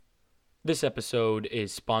This episode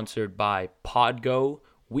is sponsored by Podgo.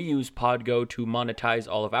 We use Podgo to monetize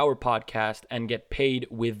all of our podcasts and get paid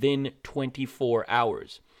within 24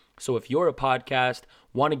 hours. So if you're a podcast,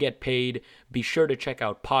 want to get paid, be sure to check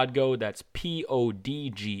out Podgo. That's podgo.co.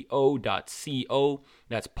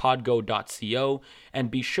 That's podgo.co.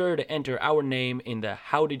 And be sure to enter our name in the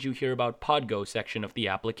How Did You Hear About Podgo section of the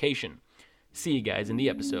application. See you guys in the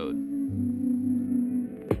episode.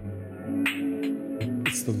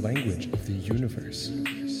 It's the language of the universe.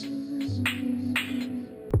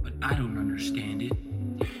 But I don't understand it.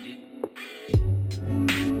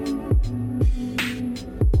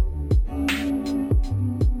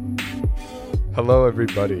 Hello,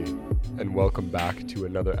 everybody, and welcome back to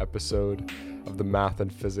another episode of the Math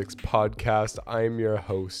and Physics Podcast. I'm your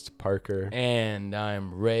host, Parker. And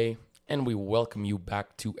I'm Ray, and we welcome you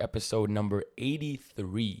back to episode number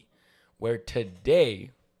 83, where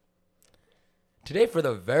today, for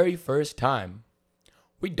the very first time,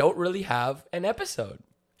 we don't really have an episode.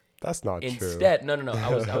 That's not true. Instead, no.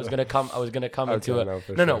 I was gonna come Okay, into it. no,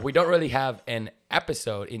 for No, sure. we don't really have an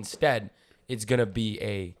episode. Instead, it's gonna be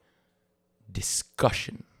a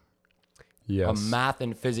discussion, Yes. a math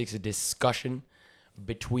and physics discussion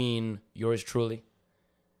between yours truly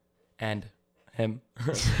and him.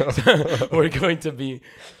 We're going to be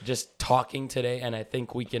just talking today, and I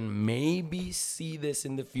think we can maybe see this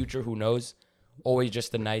in the future. Who knows? Always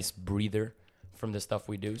just a nice breather from the stuff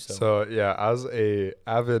we do. So, yeah, as a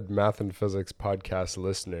avid Math and Physics Podcast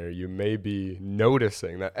listener, you may be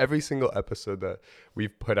noticing that every single episode that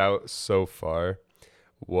we've put out so far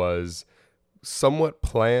was somewhat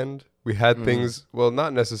planned. We had things, well,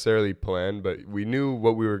 not necessarily planned, but we knew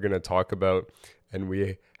what we were going to talk about, and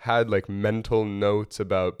we had like mental notes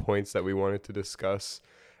about points that we wanted to discuss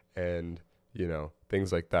and, you know,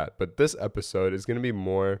 things like that. But this episode is going to be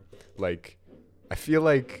more like, I feel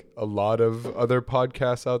like a lot of other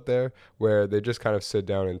podcasts out there where they just kind of sit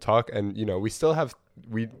down and talk, and, you know,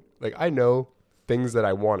 I know things that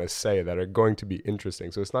I want to say that are going to be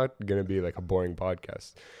interesting. So it's not going to be like a boring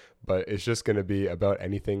podcast, but it's just going to be about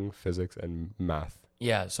anything physics and math.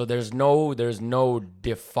 yeah, so there's no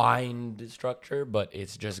defined structure, but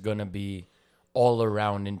it's just gonna be all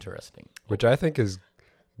around interesting. Which I think is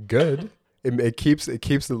good. It keeps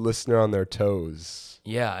the listener on their toes.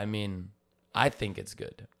 Yeah, I mean, I think it's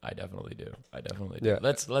good. I definitely do. Yeah.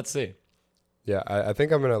 Let's see. Yeah, I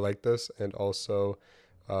think I'm gonna like this, and also,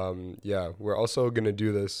 we're also gonna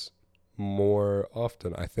do this more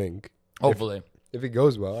often. I think. Hopefully. If it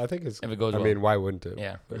goes well, I think it's. If it goes I well. mean, why wouldn't it?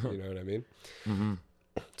 Yeah. But you know what I mean. Mm-hmm.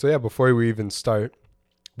 So yeah, before we even start,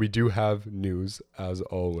 we do have news as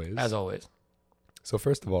always. As always. So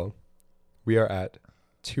first of all, we are at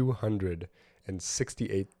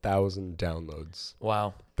 268,000 downloads.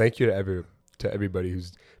 Wow. Thank you to everybody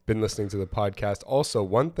who's been listening to the podcast. Also,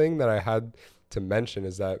 one thing that I had to mention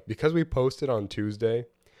is that because we posted on Tuesday,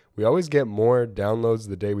 we always get more downloads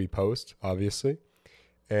the day we post, obviously.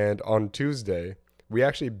 And on Tuesday, we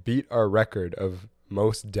actually beat our record of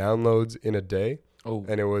most downloads in a day. Oh,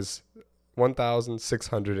 And it was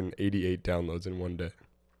 1,688 downloads in one day.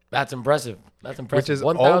 that's impressive. Which is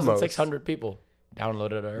 1,600 people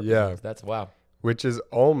downloaded our episodes. Yeah. That's wow. Which is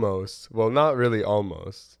almost, well, not really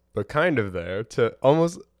almost, but kind of there to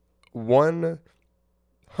almost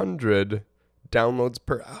 100 downloads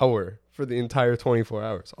per hour for the entire 24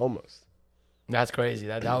 hours. Almost. That's crazy.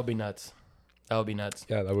 That would be nuts. That would be nuts.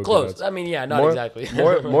 Yeah, that would Close. be nuts. I mean, yeah, not More- exactly.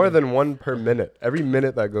 more than one per minute. Every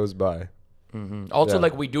minute that goes by. Also, Yeah.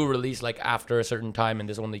 like, we do release like after a certain time, and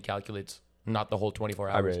this only calculates not the whole 24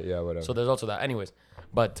 I hours. mean, yeah, whatever. So there's also that. Anyways,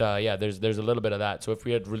 but yeah, there's a little bit of that. So if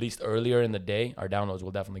we had released earlier in the day, our downloads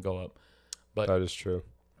will definitely go up. That is true.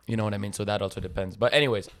 You know what I mean? So that also depends. But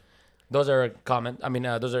anyways, those are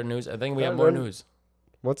those are news. I think we have Yeah, more no- news.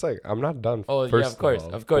 What's like? I'm not done. Oh, First yeah, of course.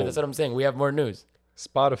 all. Of course. Boom. That's what I'm saying. We have more news.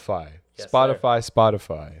 Spotify. Yes,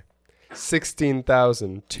 Spotify.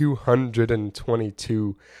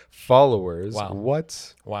 16,222 followers. Wow.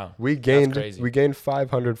 What? Wow. We gained crazy.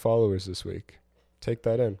 500 followers this week. Take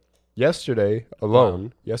that in. Yesterday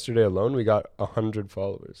alone, we got 100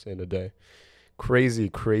 followers in a day. Crazy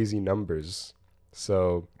numbers.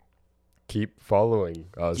 So keep following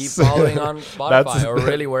us. Keep following on Spotify or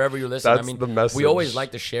really wherever you listen. I That's mean, the message. we always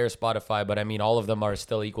like to share Spotify, but I mean, all of them are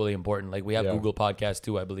still equally important. Like we have Yeah. Google Podcasts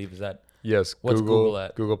too, I believe. Is that Yes. What's Google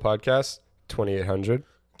at? Google Podcasts, 2,800.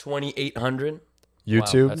 2,800?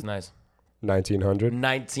 YouTube, Wow, that's nice. 1,900.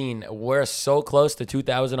 19. We're so close to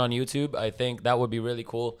 2,000 on YouTube. I think that would be really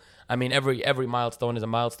cool. I mean, every milestone is a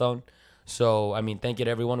milestone. So, I mean, thank you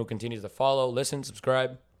to everyone who continues to follow, listen,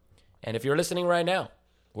 subscribe. And if you're listening right now,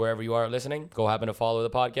 wherever you are listening, go happen to follow the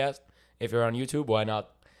podcast. If you're on YouTube, why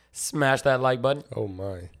not smash that like button Oh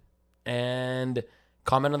my. and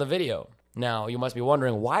comment on the video. Now, you must be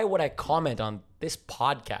wondering, why would I comment on this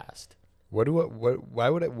podcast? What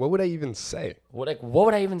would I even say? What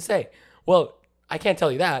would I even say? Well, I can't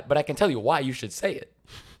tell you that, but I can tell you why you should say it.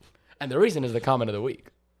 And the reason is the comment of the week.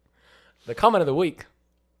 The comment of the week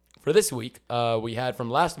for this week, we had from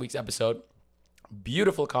last week's episode,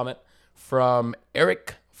 beautiful comment from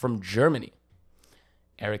Eric from Germany.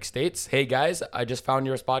 Eric states, "Hey guys, I just found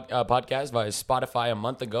your podcast via Spotify a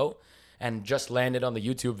month ago and just landed on the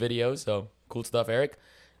YouTube videos. So cool stuff, Eric.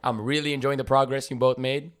 I'm really enjoying the progress you both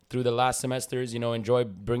made through the last semesters. Enjoy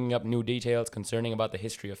bringing up new details concerning about the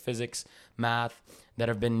history of physics, math that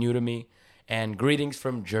have been new to me. And greetings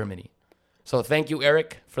from Germany." So thank you,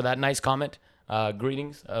 Eric, for that nice comment.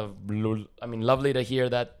 Greetings. Lovely to hear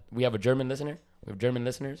that we have a German listener. We have German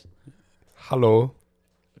listeners. Hello.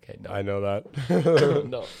 Okay, no. I know that.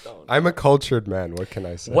 No, don't. I'm a cultured man. What can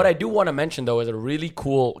I say? What I do want to mention, though, is a really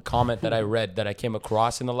cool comment that I read that I came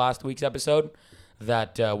across in the last week's episode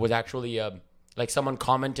that was actually like someone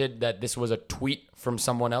commented that this was a tweet from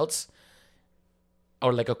someone else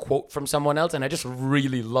or like a quote from someone else. And I just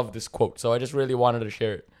really love this quote. So I just really wanted to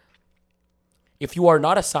share it. "If you are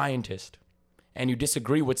not a scientist and you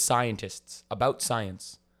disagree with scientists about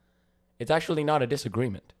science, it's actually not a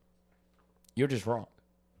disagreement. You're just wrong.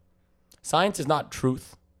 Science is not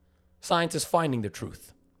truth. Science is finding the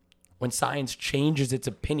truth. When science changes its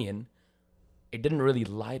opinion, it didn't really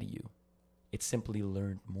lie to you. It simply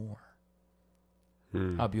learned more."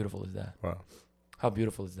 How beautiful is that? Wow. How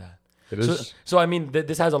beautiful is that? It is. So I mean,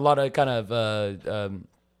 this has a lot of kind of,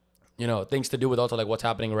 things to do with also like what's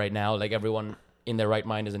happening right now. Like everyone in their right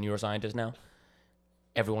mind is a neuroscientist now.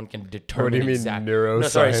 Everyone can determine. What do you mean neuroscientist?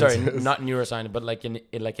 No, sorry, not neuroscientist, but like an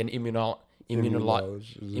immunologist. You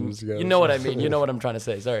know what I mean. You know what I'm trying to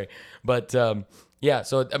say. Sorry, but yeah.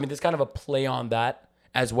 So I mean, there's kind of a play on that,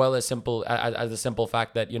 as well as as the simple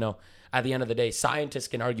fact that at the end of the day, scientists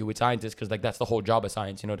can argue with scientists because like that's the whole job of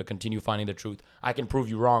science. To continue finding the truth. I can prove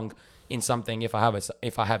you wrong in something if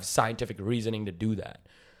I have scientific reasoning to do that.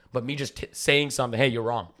 But me just saying something, hey, you're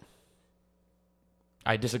wrong.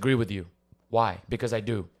 I disagree with you. Why? Because I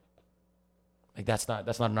do. Like that's not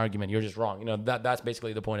an argument. You're just wrong. That's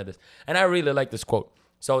basically the point of this. And I really like this quote.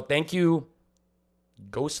 So thank you,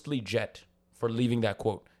 Ghostly Jet, for leaving that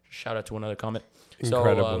quote. Shout out to another comment.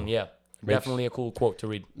 Incredible. So definitely a cool quote to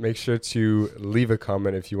read. Make sure to leave a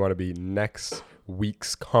comment if you want to be next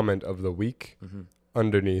week's comment of the week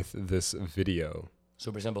underneath this video.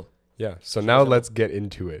 Super simple. Yeah. So now let's get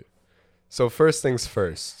into it. So first things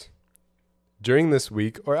first. During this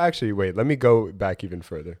week, or actually, wait, let me go back even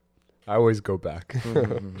further. I always go back.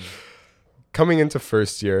 Coming into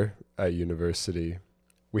first year at university,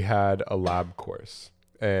 we had a lab course.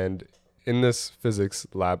 And in this physics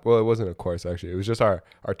lab, well, it wasn't a course, actually. It was just our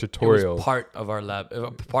tutorial. It was part of our lab,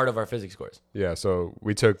 part of our physics course. Yeah, so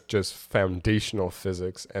we took just foundational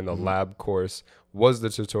physics, and the lab course was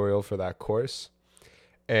the tutorial for that course.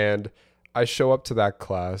 And I show up to that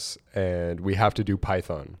class, and we have to do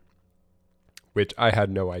Python, which I had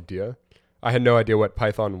no idea. I had no idea what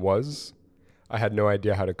Python was. I had no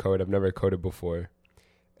idea how to code. I've never coded before.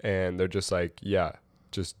 And they're just like, yeah,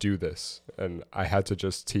 just do this. And I had to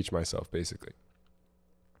just teach myself, basically.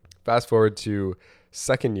 Fast forward to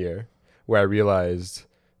second year, where I realized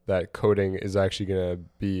that coding is actually going to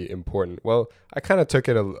be important. Well, I kind of took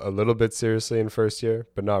it a little bit seriously in first year,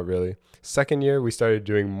 but not really. Second year, we started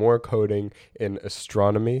doing more coding in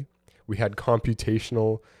astronomy. We had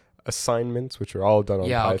computational assignments, which were all done on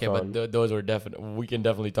Python. Yeah, okay, but those were we can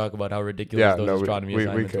definitely talk about how ridiculous those astronomy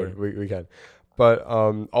assignments were. We can. But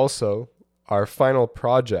also, our final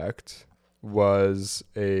project was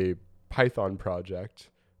a Python project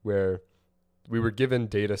where we were given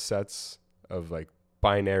data sets of like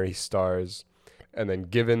binary stars, and then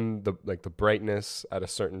given the brightness at a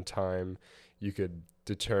certain time, you could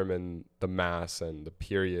determine the mass and the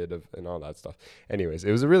period and all that stuff. Anyways,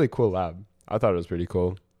 it was a really cool lab. I thought it was pretty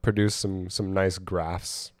cool. Produced some nice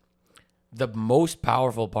graphs. The most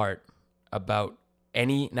powerful part about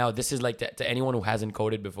now this is like to anyone who hasn't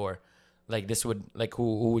coded before, like this would like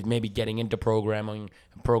who is maybe getting into programming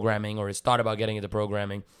or has thought about getting into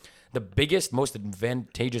programming. The biggest, most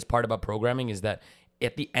advantageous part about programming is that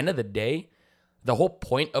at the end of the day, the whole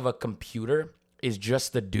point of a computer is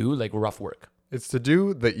just to do like rough work. It's to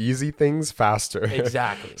do the easy things faster.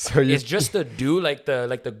 Exactly. So it's just to do like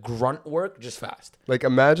the grunt work just fast. Like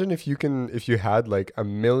imagine if you had like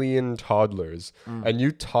 1 million toddlers and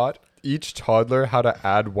you taught each toddler how to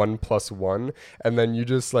add 1 + 1, and then you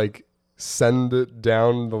just like send it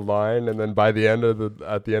down the line, and then at the end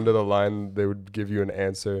of the line, they would give you an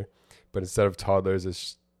answer. But instead of toddlers,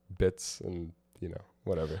 it's bits and,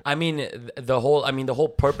 whatever. I mean, the whole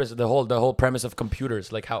purpose, the whole premise of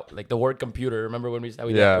computers, like the word computer. Remember when we had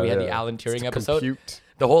the Alan Turing episode? Compute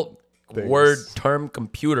the whole things. word term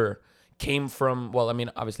computer came from, well, I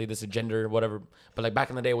mean, obviously this is gender, whatever, but like back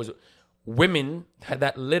in the day, it was women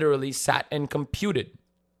that literally sat and computed,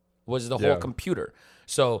 was the whole computer.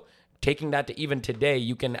 So taking that to even today,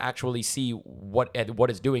 you can actually see what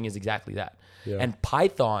it's doing is exactly that. Yeah. And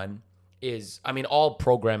Python is, I mean, all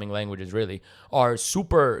programming languages really are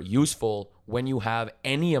super useful when you have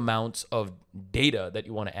any amounts of data that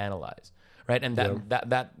you want to analyze, right? And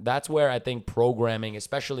that's where I think programming,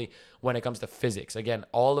 especially when it comes to physics, again,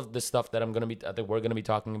 all of the stuff that we're gonna be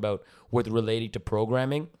talking about with related to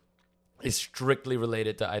programming is strictly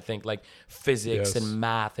related to, I think, like physics and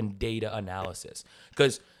math and data analysis,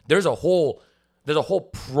 because there's a whole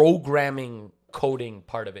programming coding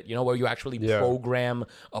part of it, where you actually program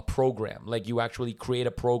a program. Like you actually create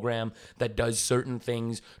a program that does certain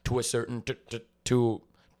things to a certain to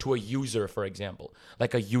a user, for example,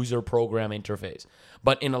 like a user program interface.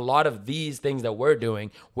 But in a lot of these things that we're doing,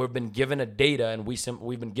 we've been given a data, and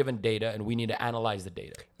we've been given data, and we need to analyze the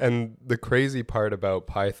data. And the crazy part about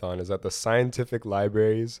Python is that the scientific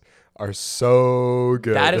libraries are so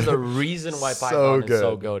good. That is the reason why Python is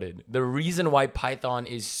so goated. The reason why Python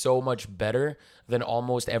is so much better than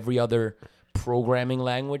almost every other programming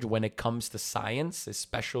language when it comes to science,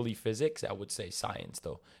 especially physics, I would say science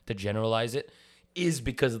though, to generalize it, is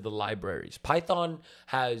because of the libraries. Python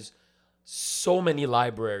has so many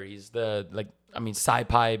libraries.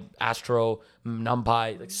 SciPy, Astro,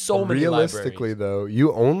 NumPy, like so many libraries. Realistically though,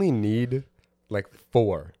 you only need like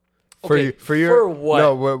 4. For what?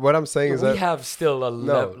 No, what I'm saying is that we have still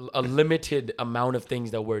a limited amount of things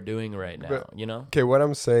that we're doing right now, Okay, what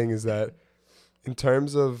I'm saying is that in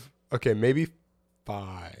terms of, maybe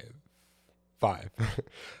 5.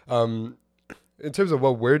 In terms of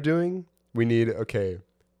what we're doing, we need,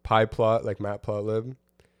 PyPlot, like Matplotlib,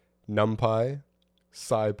 NumPy,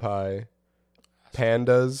 SciPy,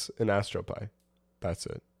 Pandas, and AstroPy. That's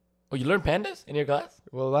it. Oh, you learned Pandas in your class?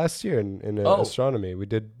 Well, last year in astronomy, we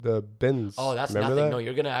did the bins. Oh, that's Remember nothing. that? No,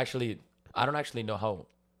 you're going to actually, I don't actually know how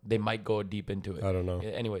they might go deep into it. I don't know.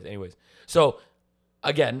 Anyways. So,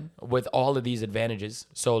 again, with all of these advantages,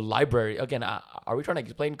 so library, again, are we trying to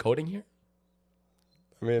explain coding here?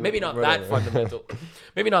 I mean, maybe not that fundamental.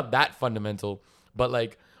 Maybe not that fundamental, but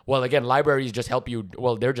like, well, again, libraries just help you.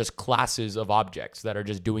 Well, they're just classes of objects that are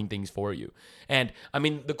just doing things for you. And I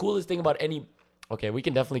mean, the coolest thing about we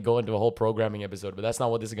can definitely go into a whole programming episode, but that's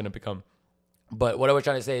not what this is going to become. But what I was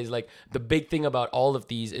trying to say is like the big thing about all of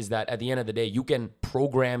these is that at the end of the day, you can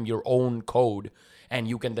program your own code and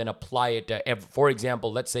you can then apply it to, for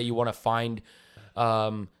example, let's say you want to find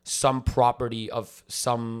some property of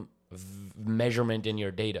some measurement in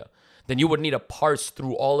your data. Then you would need to parse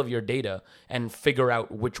through all of your data and figure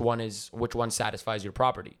out which one satisfies your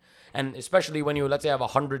property. And especially when you, let's say, have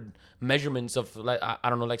 100 measurements of, I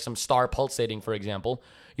don't know, like some star pulsating, for example,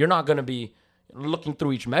 you're not going to be looking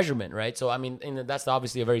through each measurement, right? So, I mean, and that's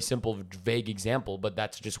obviously a very simple, vague example, but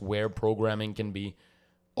that's just where programming can be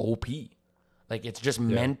OP. Like, it's just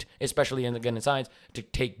meant, especially in science, to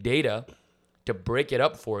take data, to break it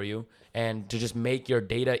up for you, and to just make your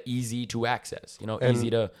data easy to access, easy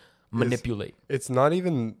to manipulate. It's not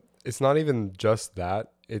even just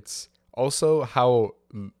that. It's also how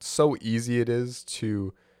so easy it is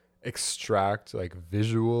to extract like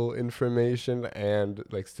visual information and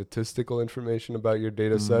like statistical information about your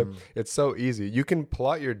data set. It's so easy. You can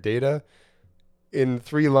plot your data in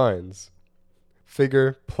 3 lines.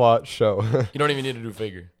 Figure, plot, show. You don't even need to do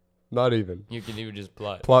figure. Not even. You can even just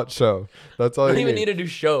plot. Plot, show. That's all you don't even need to do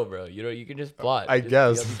show, bro. You can just plot. I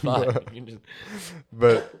guess.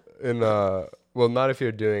 But in not if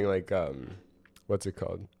you're doing like what's it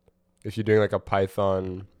called? If you're doing like a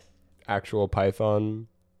actual Python.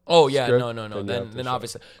 Oh yeah, script, no. Then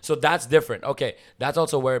obviously, so that's different. Okay, that's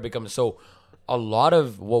also where it becomes. So a lot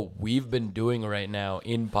of what we've been doing right now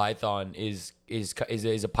in Python is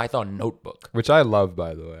a Python notebook, which I love,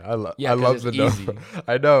 by the way. I love the notebook.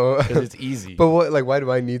 I know because it's easy. But why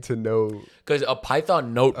do I need to know? Because a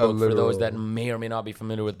Python notebook, for those that may or may not be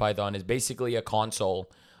familiar with Python, is basically a console.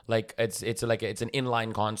 Like it's an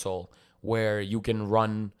inline console where you can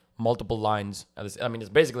run multiple lines. I mean, it's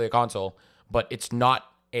basically a console, but it's not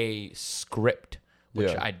a script,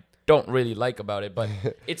 which I don't really like about it, but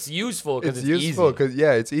it's useful because it's useful because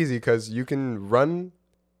it's easy because you can run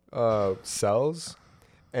cells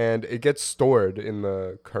and it gets stored in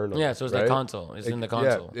the kernel. Yeah, so it's right? like console. It's in the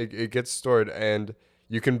console. Yeah, it gets stored, and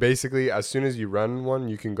you can basically, as soon as you run one,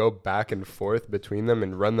 you can go back and forth between them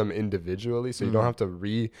and run them individually. So you don't have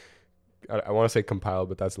to I want to say compile,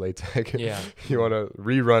 but that's LaTeX. Yeah. You want to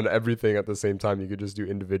rerun everything at the same time. You could just do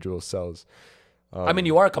individual cells. I mean,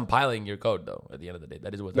 you are compiling your code though. At the end of the day,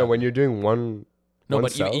 that is what. No, when you're doing one. No, one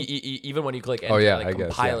but cell? even when you click enter, yeah, like I guess,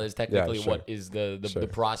 compile yeah. is technically Yeah, sure. what is the Sure.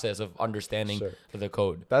 process of understanding Sure. the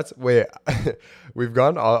code. That's wait. We've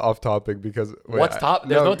gone off topic because What's top?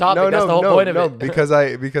 There's no topic. That's the whole point of it. because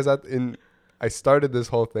I started this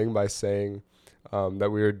whole thing by saying that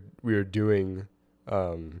we were doing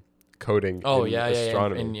coding. Oh in yeah,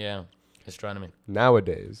 astronomy. yeah, astronomy.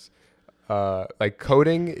 Nowadays, like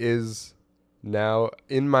coding is now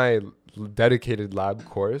in my dedicated lab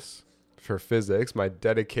course for physics, my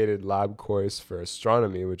dedicated lab course for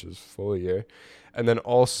astronomy, which is full year, and then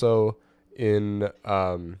also in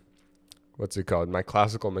what's it called, my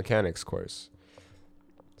classical mechanics course.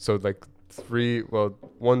 So like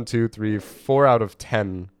 4 out of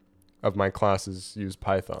 10 of my classes use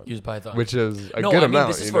Python. Use Python. Which is a no, good I mean, amount.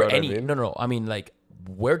 this is you for know what any. I mean? No. I mean, like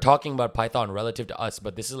we're talking about Python relative to us,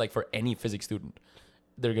 but this is like for any physics student.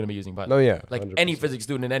 They're going to be using Python. No, yeah. Like 100%. any physics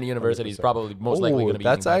student in any university is 100%. probably most likely going to be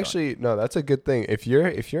using Python. Actually no, that's a good thing. If you're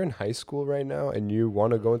in high school right now and you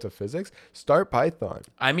want to go into physics, start Python.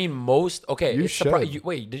 I mean, most okay. You it's should.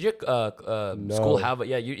 wait, did your No. school have?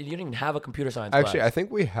 You didn't even have a computer science. Actually, class. I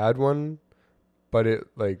think we had one, but it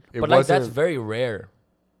but wasn't. like that's very rare.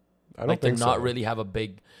 I don't Like think to not so. really have a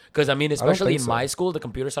big, because I mean, especially in think my so. school, the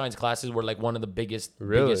computer science classes were like one of the biggest,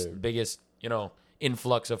 Really? biggest,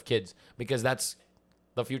 influx of kids, because that's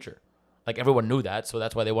the future. Like everyone knew that, so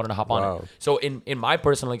that's why they wanted to hop on Wow. it. So in my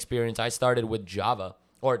personal experience, I started with Java,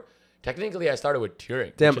 or technically I started with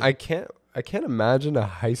Turing. Damn, which I can't imagine a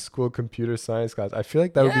high school computer science class. I feel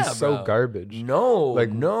like that would be Yeah, so bro. garbage. no,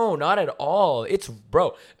 like- no, not at all. It's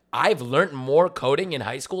bro, I've learned more coding in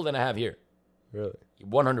high school than I have here. Really.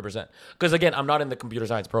 100%. Because again, I'm not in the computer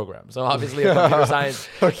science program, so obviously a computer science.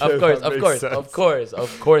 Okay, of course, that makes sense.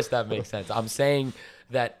 of course, that makes sense. I'm saying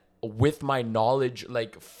that with my knowledge,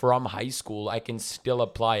 like from high school, I can still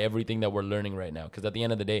apply everything that we're learning right now. Because at the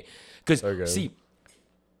end of the day, because Okay. see,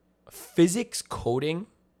 physics coding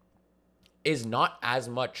is not as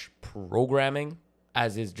much programming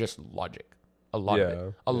as is just logic. A lot of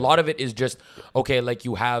it. A lot of it is just okay. Like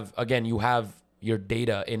you have your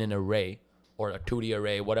data in an array or a 2D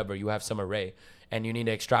array, whatever. You have some array, and you need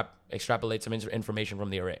to extrapolate some information from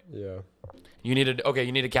the array. Yeah. You need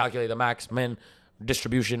to calculate the max, min,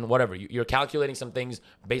 distribution, whatever. You're calculating some things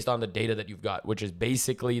based on the data that you've got, which is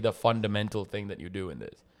basically the fundamental thing that you do in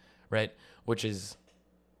this, right? Which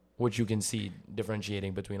you can see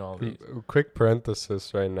differentiating between all of these. Quick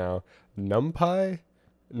parenthesis right now. NumPy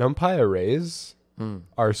arrays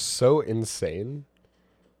are so insane.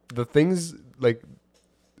 The things like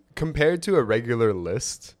compared to a regular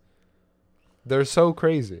list, they're so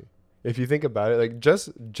crazy. If you think about it, like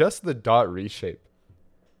just the dot reshape.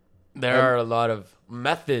 There are a lot of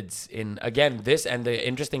methods in, again, this, and the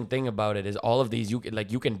interesting thing about it is all of these you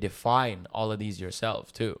can define all of these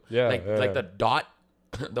yourself too. Yeah, like yeah. the dot,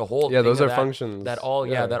 the whole Yeah, thing those of are that, functions. that all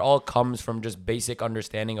Yeah. that all comes from just basic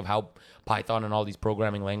understanding of how Python and all these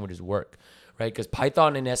programming languages work, right? Because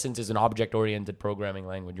Python in essence is an object-oriented programming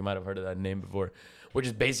language. You might have heard of that name before, which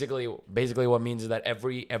is basically what means is that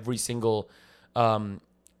every single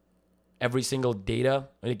data,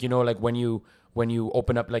 like like when you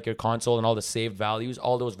open up like your console and all the saved values,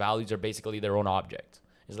 all those values are basically their own object.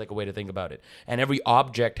 Is like a way to think about it. And every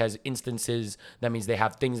object has instances. That means they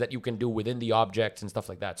have things that you can do within the objects and stuff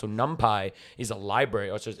like that. So NumPy is a library,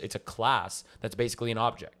 or it's a class that's basically an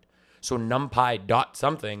object. So NumPy dot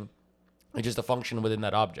something is just a function within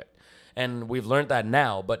that object. And we've learned that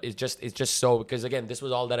now, but it's just so, because again, this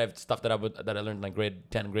was all that I learned in like grade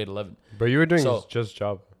 10, grade 11. But you were doing So- just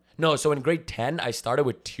Java. No, so in grade 10, I started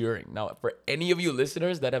with Turing. Now, for any of you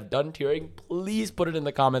listeners that have done Turing, please put it in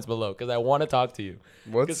the comments below, because I want to talk to you.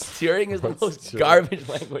 Because Turing is the most Turing? garbage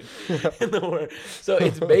language in the world. So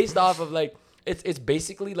it's based off of like, it's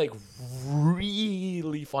basically like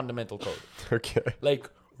really fundamental code. Okay. Like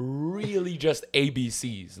really just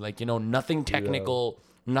ABCs. Like, nothing technical,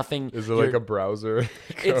 nothing. Is it like a browser?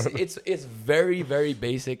 It's very, very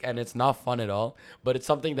basic, and it's not fun at all, but it's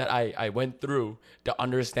something that I went through to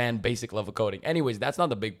understand basic level coding. Anyways, that's not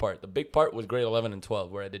the big part. The big part was grade 11 and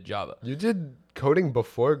 12 where I did Java. You did coding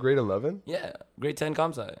before grade 11? Yeah, grade 10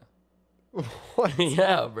 comp sci. What?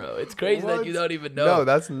 Yeah, bro. It's crazy that you What? don't even know. No,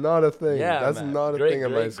 that's not a thing. Yeah, that's man. not a grade, thing in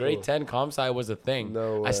grade, my school. Grade 10 comp sci was a thing.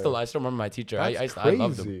 No I still way. remember my teacher. That's I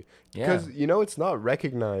loved him. crazy. Yeah. Because it's not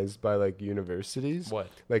recognized by like universities. What?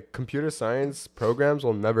 Like computer science programs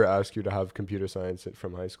will never ask you to have computer science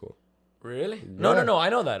from high school. Really? Yeah. No. I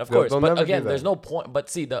know that, of They'll- course. they'll But never do again, that. there's no point. But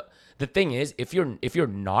see, the thing is, if you're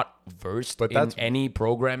not versed But in that's- any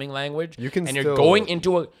programming language, You can and you're still- going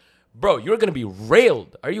into a, bro, you're gonna be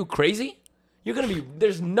railed. Are you crazy? You're gonna be.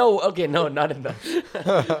 There's no. Okay, no, not in the.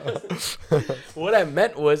 What I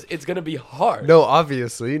meant was, it's gonna be hard. No,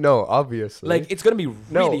 obviously. Like it's gonna be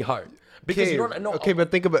No. really hard because Okay, you don't know. okay,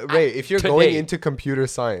 but think about Ray. If you're going today- into computer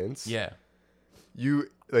science, Yeah. you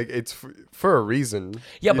like it's for a reason.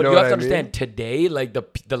 Yeah, but know you have what to I mean? understand today, like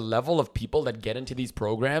the level of people that get into these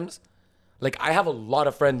programs. Like I have a lot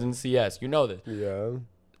of friends in CS. You know this. Yeah.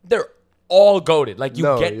 They're all goated. Like you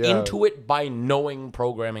No, get yeah. into it by knowing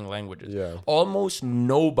programming languages. Yeah. Almost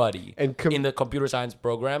nobody And in the computer science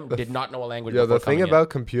program did not know a language. Yeah, before the thing coming in. about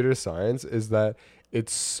computer science is that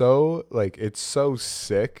it's so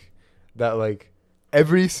sick that like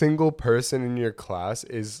every single person in your class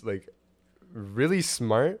is like really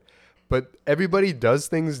smart, but everybody does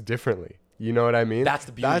things differently. You know what I mean? That's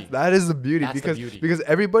the beauty. That is the beauty That's the because beauty. because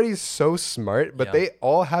everybody's so smart, but Yeah. they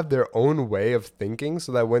all have their own way of thinking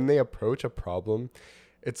so that when they approach a problem,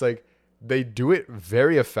 it's like they do it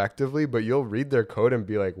very effectively, but you'll read their code and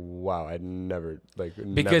be like, "Wow, I'd never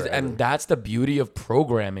because never, and ever." that's the beauty of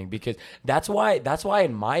programming, because that's why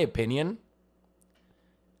in my opinion,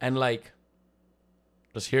 and like,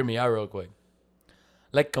 just hear me out real quick,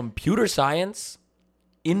 like computer science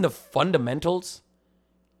in the fundamentals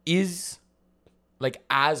is like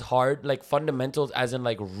as hard, like fundamentals as in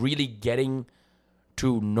like really getting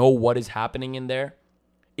to know what is happening in there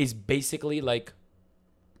is basically like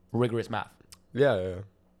rigorous math. Yeah.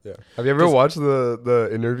 Have you ever watched the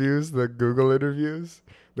interviews, the Google interviews,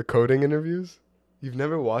 the coding interviews? You've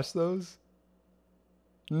never watched those?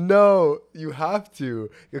 No, you have to.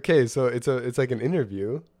 Okay, so it's like an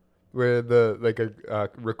interview where a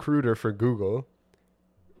recruiter for Google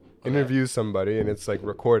interviews somebody and it's like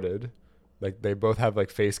recorded. Like they both have like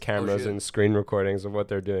face cameras shit. and screen recordings of what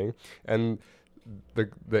they're doing, and the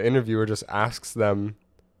interviewer just asks them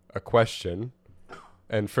a question.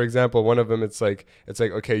 And for example, one of them, it's like,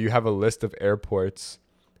 okay, you have a list of airports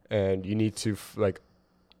and you need to like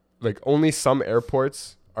only some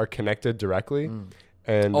airports are connected directly.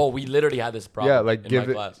 And Oh, we literally had this problem. yeah, like in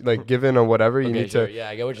my class. given or whatever, you Okay, need sure. to, Yeah,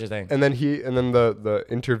 I get what you're saying. and then the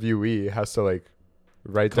interviewee has to like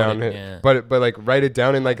write Cut down it, it, yeah. but like write it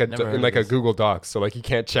down in like Never heard in of like a this. Google Docs, so like he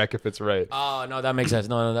can't check if it's right. Oh no, that makes sense.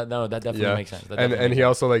 No, that definitely makes sense. That and definitely he makes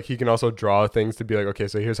also like he can also draw things to be like, okay,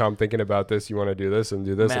 so here's how I'm thinking about this. You want to do this and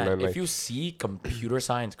do this, sense. and Man, then if like you see computer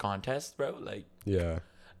science contests, bro, like yeah,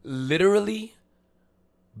 literally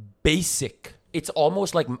basic. It's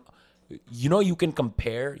almost like, you can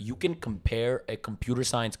compare a computer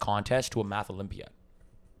science contest to a math Olympiad.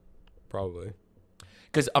 probably.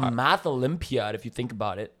 Because a math Olympiad, if you think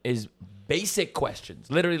about it, is basic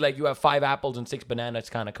questions. Literally, like you have 5 apples and 6 bananas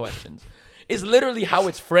kind of questions. Is literally how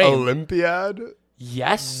it's framed. Olympiad?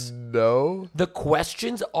 Yes. No. The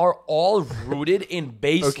questions are all rooted in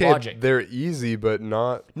base Okay, logic. they're easy, but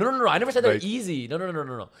not. No. I never said they're like- easy. No. They're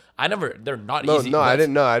not No, easy. no, I That's-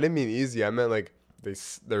 didn't. No, I didn't mean easy. I meant like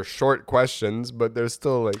they're short questions, but they're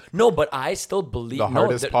still like No, but I still believe the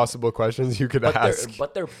hardest they're- possible questions you could but ask.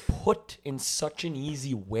 they're put in such an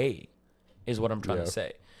easy way, is what I'm trying Yeah. to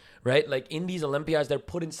say, right? Like in these Olympiads, they're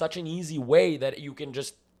put in such an easy way that you can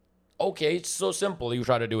just, okay, it's so simple. You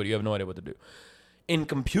try to do it, you have no idea what to do. In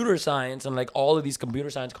computer science and like all of these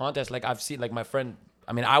computer science contests, like I've seen, like my friend.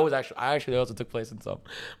 I mean, I actually also took place in some,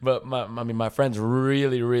 but my friend's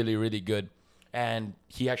really, really, really good, and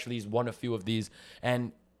he actually has won a few of these,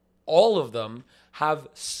 and all of them have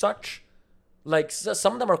such. Like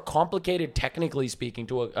some of them are complicated technically speaking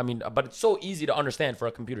but it's so easy to understand for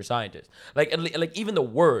a computer scientist. Like even the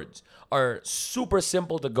words are super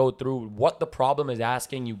simple to go through. What the problem is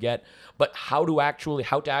asking, you get, but how to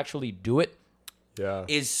actually do it Yeah.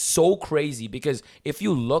 is so crazy, because if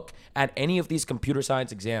you look at any of these computer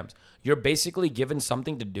science exams, you're basically given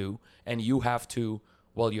something to do and you have to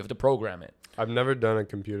program it. I've never done a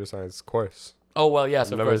computer science course. Oh, well,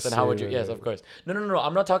 yes, of Never course. Then how would you? seen Yes, it. of course. No.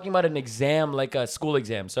 I'm not talking about an exam like a school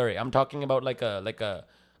exam. Sorry, I'm talking about like an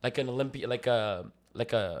Olympiad, like an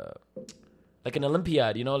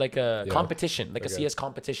Olympiad. Like a Yeah. competition, like a Okay. CS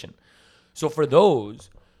competition. So for those,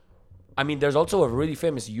 I mean, there's also a really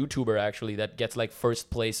famous YouTuber actually that gets like first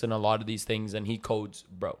place in a lot of these things, and he codes,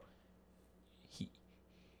 bro.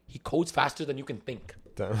 He codes faster than you can think.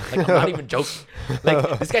 Damn. Like, I'm not even joking.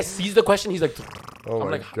 Like, this guy sees the question. He's like, Oh I'm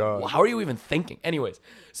my like, God. how are you even thinking? Anyways,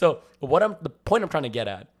 so the point I'm trying to get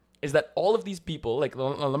at is that all of these people, like the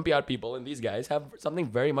Olympiad people and these guys, have something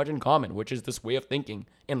very much in common, which is this way of thinking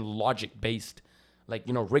in logic-based, like,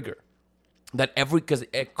 rigor. That because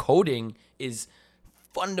coding is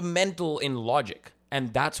fundamental in logic.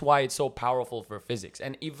 And that's why it's so powerful for physics.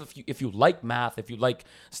 And if you like math, if you like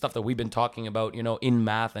stuff that we've been talking about, in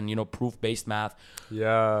math and proof-based math,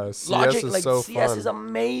 Yeah, CS logic, is like so CS fun. is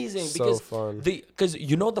amazing So because fun. because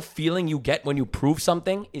the feeling you get when you prove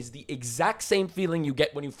something is the exact same feeling you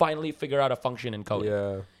get when you finally figure out a function in coding.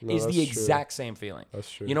 Yeah, no, is the that's true. exact same feeling. That's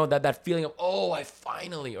true. That feeling of, oh, I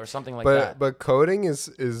finally, or something like that. But coding is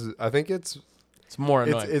I think it's It's more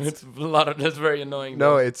annoying. it's- It's very annoying.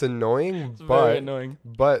 no, though. it's annoying, It's but very annoying.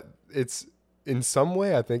 but it's in some way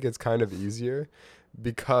I think it's kind of easier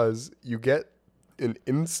because you get an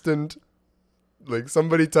instant, like,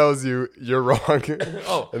 somebody tells you you're wrong.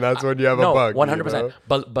 Oh, and that's when you have a No, bug. 100%.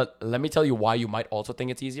 But let me tell you why you might also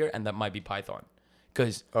think it's easier, and that might be Python.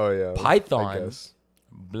 Because Oh yeah. Python, I guess.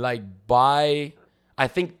 I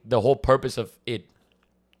think the whole purpose of it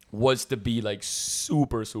was to be like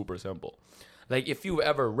super, super simple. Like, if you've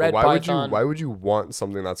ever read Python, Why would you want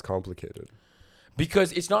something that's complicated?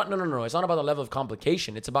 because it's not, no. It's not about the level of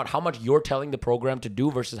complication. It's about how much you're telling the program to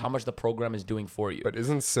do versus how much the program is doing for you. But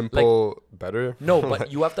isn't simple better? No,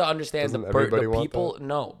 but you have to understand Doesn't everybody the want people.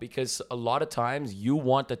 No, because a lot of times you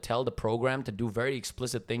want to tell the program to do very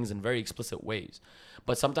explicit things in very explicit ways.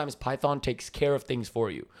 But sometimes Python takes care of things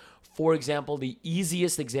for you. For example, the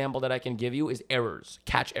easiest example that I can give you is errors,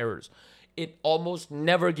 catch errors. It almost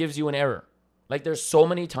never gives you an error. Like, there's so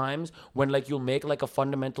many times when, like, you'll make like a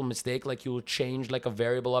fundamental mistake, like you'll change like a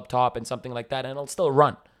variable up top and something like that, and it'll still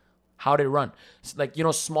run. How did it run? Like,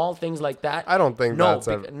 small things like that. I don't think that's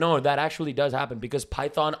ever. No, that actually does happen because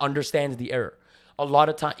Python understands the error. A lot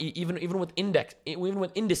of time, even with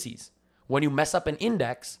indices, when you mess up an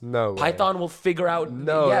index, No way. Python will figure out.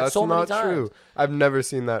 No, yeah, that's so many not times. true. I've never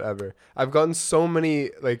seen that ever. I've gotten so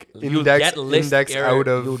many like You'll index get list index error, out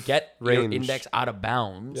of you'll get range. your index out of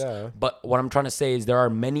bounds. Yeah. But what I'm trying to say is there are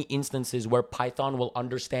many instances where Python will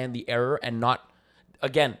understand the error and not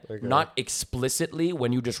explicitly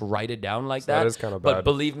when you just write it down like that. that is kinda But bad.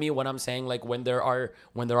 believe me when I'm saying, like, when there are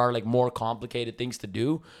like more complicated things to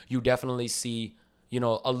do, you definitely see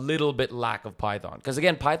a little bit lack of Python. Because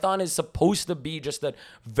again, Python is supposed to be just a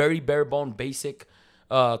very bare bone basic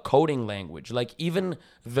coding language. Like, even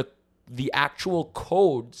the actual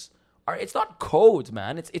codes it's not codes,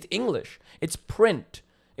 man. It's English. It's print.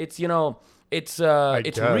 It's it's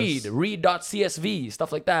guess. read.csv,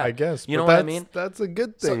 stuff like that. I guess. You but know what I that's- mean? That's a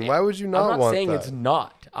good So thing. Why would you not I'm not want saying that? it's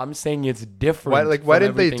not. I'm saying it's different. Why from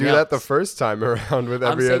didn't they everything do that the else. first time around with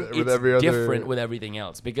I'm saying with it's every other? different with everything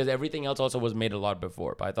else because everything else also was made a lot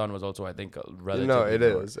before. Python was also, I think, relatively. No, it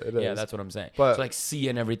newer. is. It Yeah, is. that's what I'm saying. But- so like C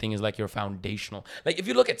and everything is like your foundational. Like, if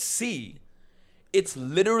you look at C, it's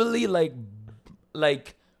literally like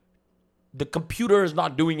the computer is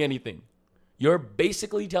not doing anything. You're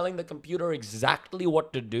basically telling the computer exactly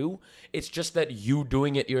what to do. It's just that you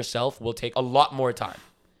doing it yourself will take a lot more time,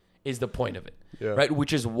 is the point of it. Yeah. Right?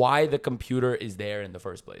 Which is why the computer is there in the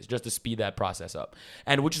first place, just to speed that process up.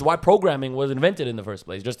 And which is why programming was invented in the first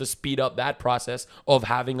place, just to speed up that process of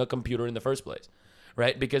having a computer in the first place.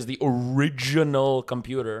 Right? Because the original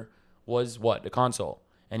computer was what? The console.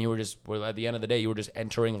 And at the end of the day, you were just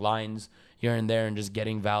entering lines here and there and just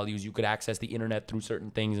getting values. You could access the internet through certain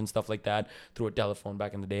things and stuff like that, through a telephone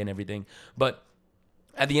back in the day and everything. But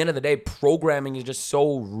at the end of the day, programming is just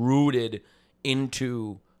so rooted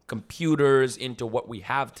into computers, into what we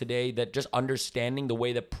have today, that just understanding the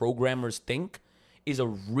way that programmers think is a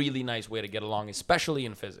really nice way to get along, especially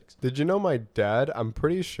in physics. Did you know my dad? I'm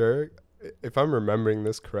pretty sure, if I'm remembering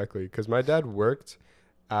this correctly, because my dad worked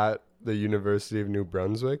at the University of New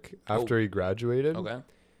Brunswick after he graduated. Okay.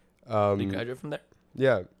 Um, Did you graduate from there?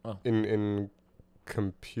 Yeah. Oh. In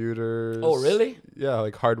computers. Oh, really? Yeah,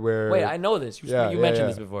 like hardware. Wait, I know this. You Yeah, mentioned yeah.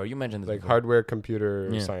 this before. You mentioned this like before. hardware computer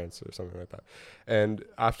Yeah. science or something like that. And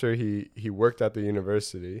after he worked at the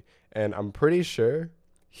university, and I'm pretty sure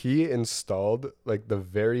he installed like the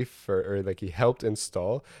very first, or like he helped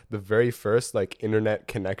install the very first like internet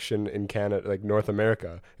connection in Canada, like North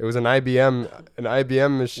America. It was an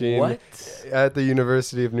IBM machine What? at the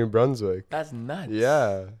University of New Brunswick. That's nuts.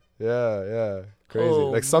 Yeah. Crazy. Oh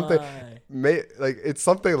like something my. like it's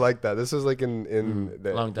something like that. This was like in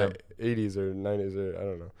the, long time. the 80s or 90s or I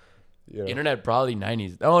don't know. You know. Internet probably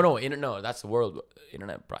 90s. Oh no, no, that's the world.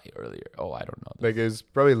 Internet probably earlier. Oh, I don't know. Like it was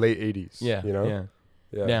probably late 80s. Yeah. You know?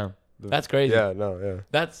 Yeah. That's crazy. Yeah, no, yeah.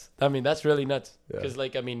 That's really nuts. Yeah. Because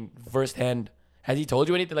firsthand, has he told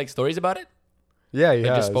you anything like stories about it? Yeah, he Like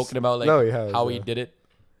has. just spoken about like No, he has, how he yeah. did it?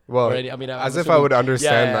 Well, Or I'm as if I assuming- would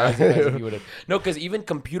understand as that. if you would have. No, because even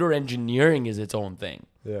computer engineering is its own thing.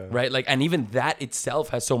 Yeah. Right? Like, and even that itself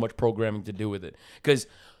has so much programming to do with it.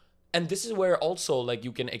 And this is where also like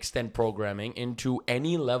you can extend programming into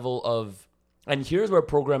any level of, and here's where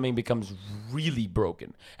programming becomes really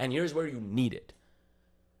broken. And here's where you need it.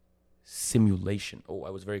 Simulation. Oh, I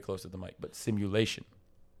was very close to the mic, but simulation.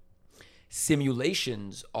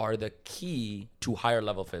 Simulations are the key to higher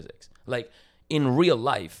level physics. Like in real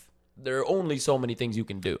life, there are only so many things you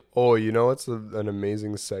can do. Oh, you know what's an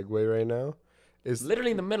amazing segue right now? Is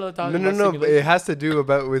Literally in the middle of talking no, about but simulation. it has to do with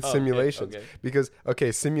okay, simulations. okay. Because,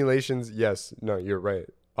 simulations, yes, no, you're right.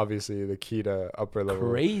 Obviously, the key to upper level.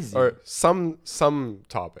 Crazy. Or some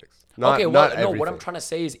topics. Not, Okay, not no, what I'm everything. trying to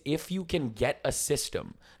say is if you can get a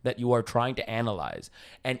system that you are trying to analyze,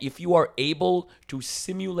 and if you are able to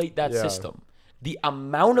simulate that Yeah. system, the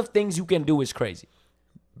amount of things you can do is crazy.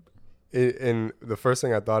 And the first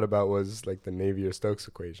thing I thought about was like the Navier-Stokes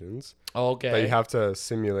equations Okay. that you have to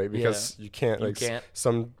simulate because you can't You like can't.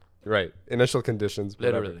 some initial conditions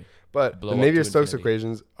whatever. Literally. But Blow the up to Navier-Stokes infinity.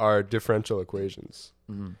 equations are differential equations.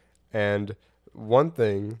 Mhm. And one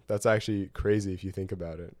thing that's actually crazy if you think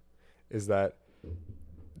about it is that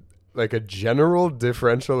like a general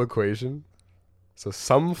differential equation, so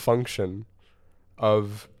some function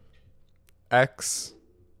of x,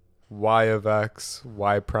 y of x,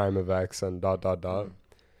 y prime of x, and ...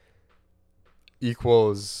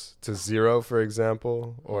 equals to 0, for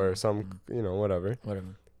example, or some, whatever,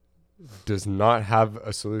 Whatever. does not have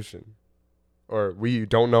a solution. Or we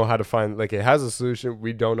don't know how to find, like it has a solution,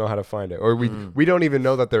 we don't know how to find it. Or we don't even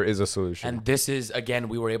know that there is a solution. And this is, again,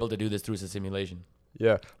 we were able to do this through the simulation.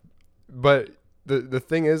 Yeah. But the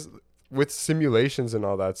thing is, with simulations and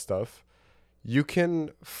all that stuff, you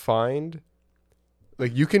can find,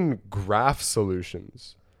 like you can graph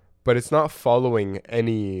solutions, but it's not following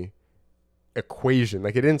any equation.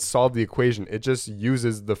 Like it didn't solve the equation. It just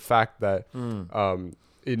uses the fact that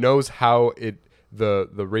it knows how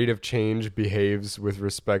the rate of change behaves with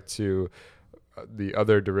respect to the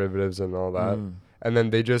other derivatives and all that. And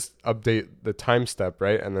then they just update the time step,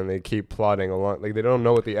 right? And then they keep plotting along. Like they don't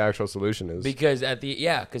know what the actual solution is. Because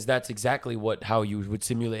because that's exactly how you would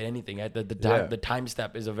simulate anything. The time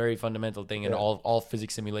step is a very fundamental thing in all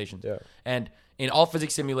physics simulations. Yeah. And in all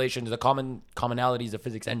physics simulations, the commonality is a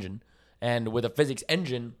physics engine. And with a physics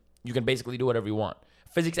engine, you can basically do whatever you want.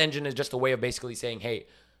 Physics engine is just a way of basically saying, hey,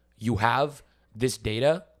 you have this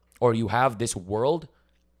data or you have this world,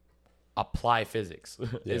 apply physics.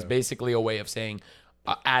 Is basically a way of saying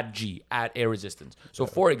add G, add air resistance. So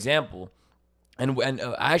for example, and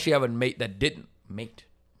I actually have a mate that didn't. Mate.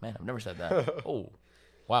 Man, I've never said that. Oh,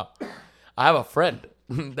 wow. I have a friend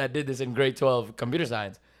that did this in grade 12 computer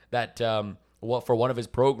science that for one of his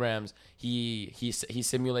programs, he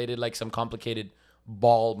simulated like some complicated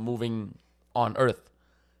ball moving on Earth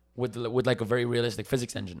with like a very realistic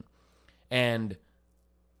physics engine. And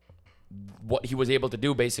what he was able to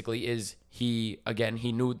do basically is he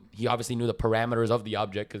obviously knew the parameters of the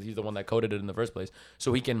object because he's the one that coded it in the first place.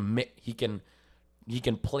 So he can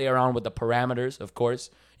play around with the parameters, of course.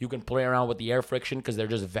 You can play around with the air friction because they're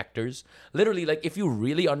just vectors. Literally, like if you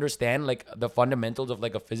really understand like the fundamentals of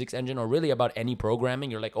like a physics engine or really about any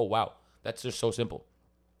programming, you're like, oh wow, that's just so simple.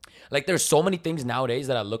 Like there's so many things nowadays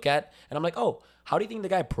that I look at and I'm like, oh, how do you think the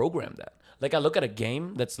guy programmed that? Like I look at a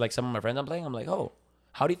game that's like some of my friends I'm playing, I'm like, oh,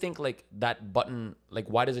 how do you think like that button, like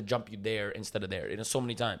why does it jump you there instead of there? So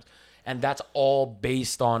many times. And that's all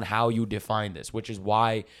based on how you define this, which is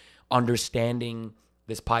why understanding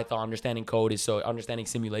this Python, understanding code understanding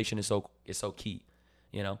simulation is so key,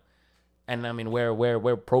 And I mean,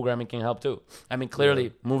 where programming can help too. I mean,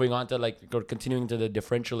 clearly moving on to or continuing to the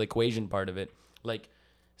differential equation part of it, like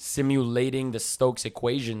simulating the Stokes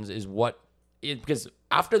equations is because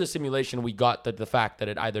after the simulation, we got the fact that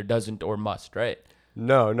it either doesn't or must, right?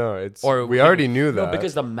 No, we already knew that. No,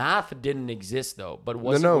 because the math didn't exist though. But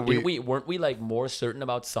weren't we like more certain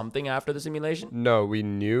about something after the simulation? No, we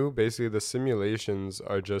knew basically the simulations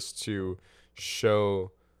are just to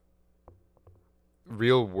show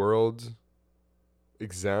real world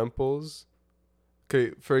examples.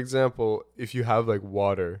 Okay, for example, if you have like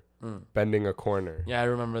water bending a corner. Yeah, I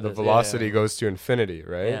remember the this. velocity goes to infinity,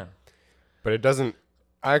 right? Yeah. But it doesn't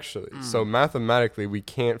actually. So mathematically, we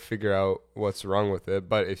can't figure out what's wrong with it.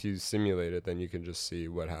 But if you simulate it, then you can just see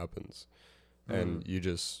what happens. And you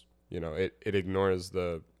just, it ignores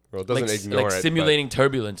the... Well, it doesn't ignore it. Simulating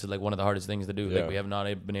turbulence is like one of the hardest things to do. Yeah. Like we have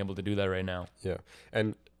not been able to do that right now. Yeah.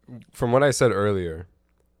 And from what I said earlier,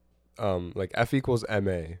 like F equals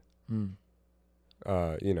ma. Mm.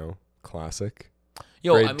 You know, classic.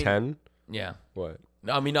 Yo, Grade I mean, 10. yeah. What?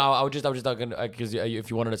 No, I mean, I was just talking because if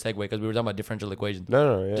you wanted to segue, because we were talking about differential equations.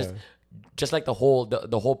 No, yeah. Just like the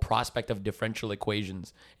whole prospect of differential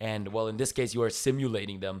equations, and well, in this case, you are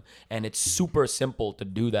simulating them, and it's super simple to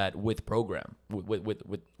do that with a program,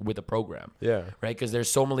 Yeah. right? Because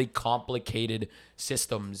there's so many complicated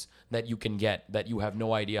systems that you can get that you have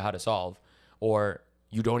no idea how to solve, or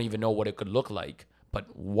you don't even know what it could look like,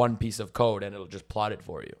 but one piece of code and it'll just plot it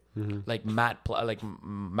for you, like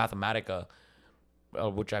Mathematica.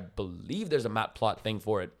 Which I believe there's a matplot thing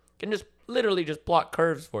for it, can just literally just plot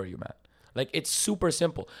curves for you, man. Like, it's super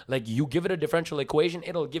simple. Like, you give it a differential equation,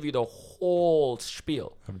 it'll give you the whole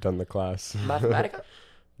spiel. I've done the class. Mathematica?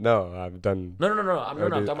 No, I've done. No. I'm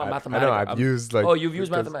talking about Mathematica. I know, I've used like. Oh, you've used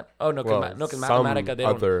Mathematica. Oh, no, because Mathematica, they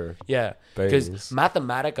don't. Other Yeah, because things.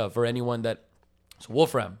 Mathematica, for anyone that. So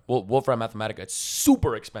Wolfram Mathematica, it's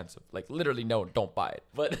super expensive. Like, literally, no, don't buy it.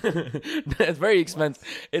 But it's very expensive.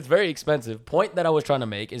 It's very expensive. Point that I was trying to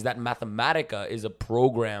make is that Mathematica is a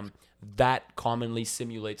program that commonly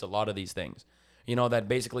simulates a lot of these things. You know, that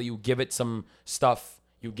basically you give it some stuff,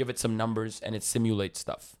 you give it some numbers, and it simulates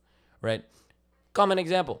stuff, right? Common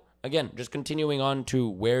example. Again, just continuing on to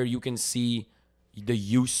where you can see the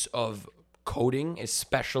use of coding,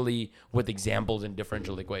 especially with examples in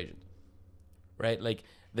differential equations. Right, like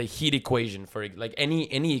the heat equation for like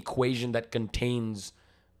any equation that contains,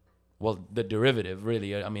 well, the derivative,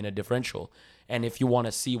 really. I mean, a differential. And if you want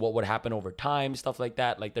to see what would happen over time, stuff like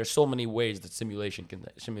that. Like, there's so many ways that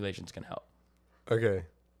simulations can help. Okay,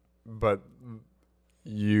 but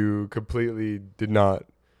you completely did not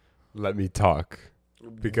let me talk,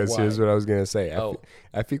 because here's what I was gonna say.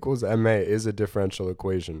 F equals ma is a differential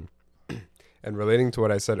equation, and relating to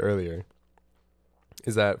what I said earlier,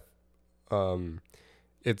 is that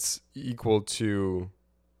it's equal to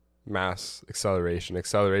mass acceleration.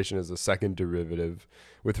 Acceleration is the second derivative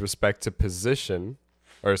with respect to position,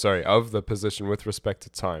 of the position with respect to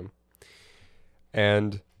time.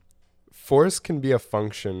 And force can be a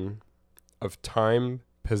function of time,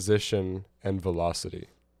 position, and velocity.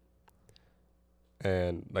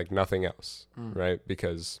 And like nothing else, right?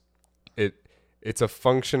 Because it's a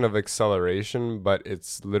function of acceleration, but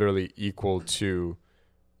it's literally equal to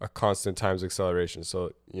a constant times acceleration.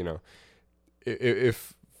 So, you know,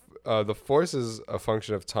 if the force is a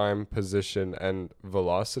function of time, position, and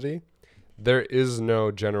velocity, there is no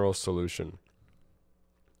general solution,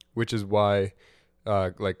 which is why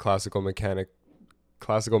like classical mechanics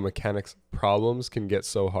problems can get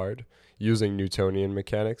so hard using Newtonian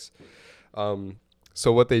mechanics.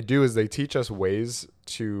 So what they do is they teach us ways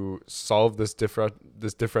to solve this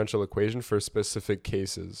differential equation for specific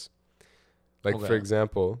cases. Like, for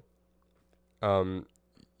example,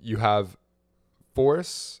 you have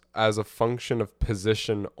force as a function of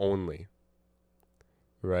position only,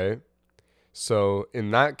 right? So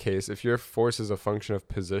in that case, if your force is a function of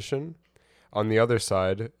position, on the other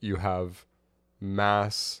side, you have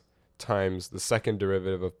mass times the second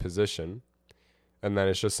derivative of position, and then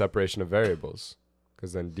it's just separation of variables,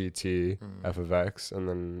 because then dt f of x, and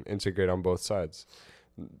then integrate on both sides.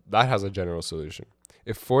 That has a general solution.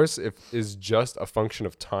 If force is just a function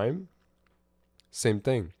of time, same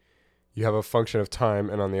thing. You have a function of time,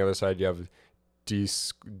 and on the other side you have d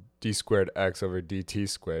squared x over dt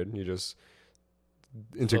squared. You just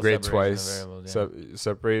integrate twice,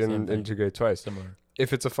 separate and integrate twice. Similar.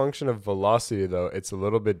 If it's a function of velocity, though, it's a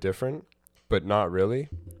little bit different, but not really,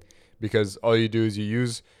 because all you do is you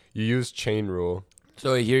use chain rule.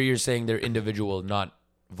 So here you're saying they're individual, not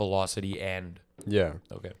velocity and. Yeah.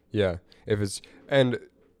 Okay. Yeah. If it's and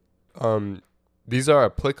these are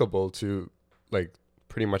applicable to like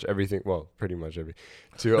pretty much everything. Well, pretty much every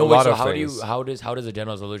to a lot of things. How does a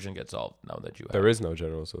general solution get solved now that you have? There is no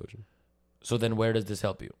general solution. So then where does this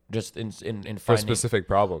help you? Just in finding for specific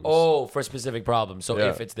problems. Oh, for specific problems. So yeah.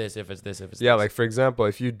 if it's this. Yeah, like for example,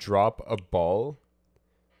 if you drop a ball,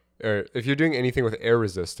 or if you're doing anything with air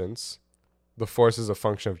resistance, the force is a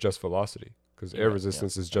function of just velocity, because air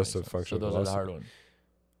resistance is just a function of velocity. So those are the hard ones.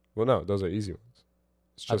 Well, no, those are easy ones.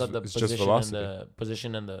 I thought the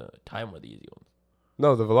position and the time were the easy ones.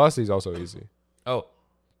 No, the velocity is also easy. Oh.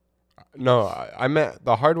 No, I meant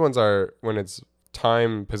the hard ones are when it's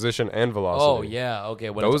time, position, and velocity. Oh, yeah. Okay.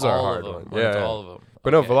 When those it's are all hard of them. ones. When it's yeah. all of them.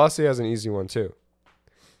 But no, velocity has an easy one too.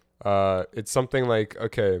 It's something like,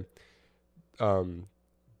 okay,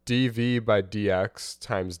 dv by dx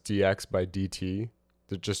times dx by dt,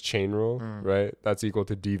 the just chain rule, right? That's equal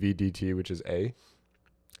to dv dt, which is a.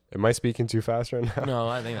 Am I speaking too fast right now? No,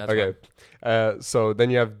 I think that's Okay. So then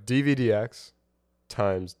you have dv dx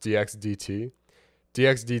times dx dt.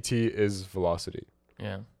 Dx dt is velocity.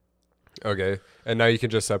 Yeah. Okay. And now you can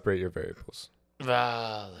just separate your variables.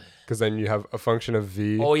 Valid. Because then you have a function of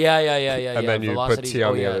v. Oh yeah. And then you put t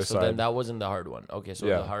on the other so side. then that wasn't the hard one. Okay, so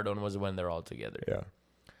Yeah. the hard one was when they're all together. Yeah.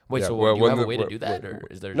 Wait, Yeah, so well, do you when have a the- way to wh- do that, wh- or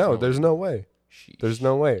is there No, there's no way. Sheesh. There's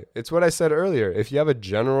no way. It's what I said earlier. If you have a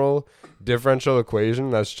general differential equation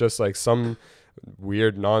that's just like some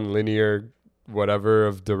weird nonlinear whatever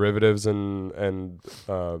of derivatives and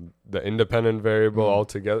the independent variable all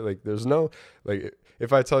together, like there's no, like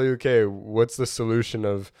if I tell you, okay, what's the solution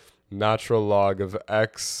of natural log of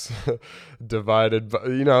x divided by,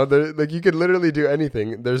 like you could literally do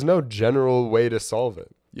anything. There's no general way to solve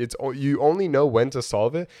it. You only know when to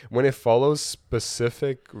solve it when it follows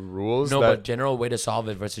specific rules. No, but general way to solve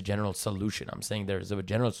it versus general solution. I'm saying there's a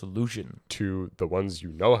general solution to the ones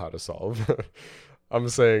you know how to solve. I'm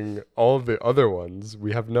saying all of the other ones,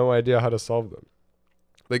 we have no idea how to solve them.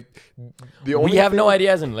 Like the only we have thing, no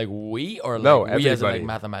idea as in like we or like No, we as in like everybody.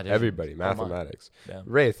 mathematics. Everybody, mathematics. Yeah.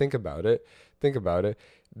 Ray, think about it.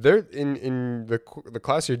 They're in the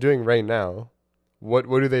class you're doing right now. What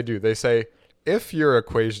do? They say, if your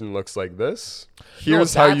equation looks like this,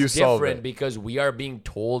 here's how you solve it. Because we are being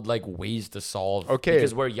told like ways to solve. Okay.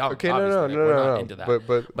 Because we're young. Okay, obviously, no, we're no, not no. into that.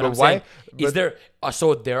 But I'm why? saying, is there?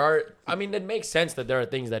 So there are. I mean, it makes sense that there are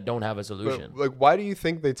things that don't have a solution. Like, why do you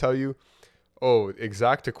think they tell you, oh,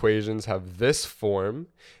 exact equations have this form,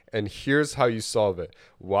 and here's how you solve it?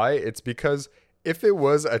 Why? It's because if it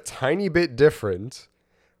was a tiny bit different,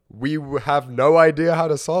 we have no idea how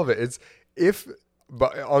to solve it.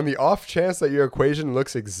 But on the off chance that your equation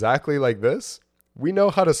looks exactly like this, we know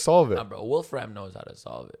how to solve it. Nah, bro, Wolfram knows how to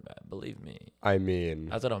solve it, man. Believe me. I mean,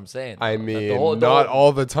 That's what I'm saying. not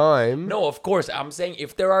all the time. No, of course. I'm saying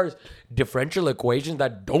if there are differential equations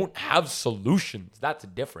that don't have solutions, that's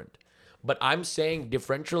different. But I'm saying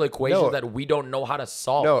differential equations that we don't know how to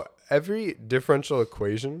solve. No, every differential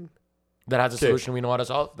equation That has a solution we know how to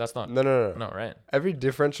solve? That's not. No. No, right. Every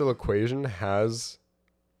differential equation has.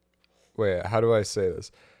 Wait, how do I say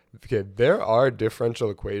this? Okay, there are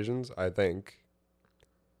differential equations, I think,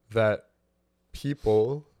 that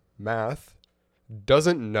math,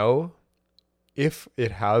 doesn't know if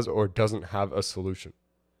it has or doesn't have a solution.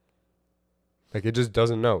 Like, it just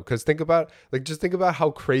doesn't know. Because think about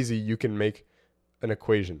how crazy you can make an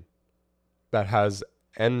equation that has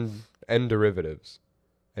n derivatives,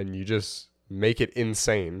 and you just make it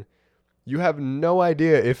insane. You have no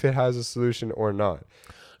idea if it has a solution or not.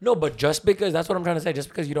 No, but just because, that's what I'm trying to say, just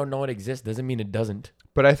because you don't know it exists doesn't mean it doesn't.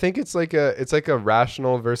 But I think it's like a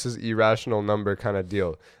rational versus irrational number kind of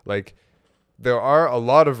deal. Like, there are a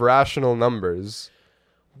lot of rational numbers,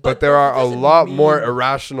 but there are a lot more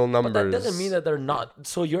irrational numbers. But that doesn't mean that they're not.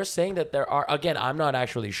 So you're saying that there are, again, I'm not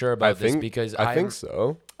actually sure about this because I think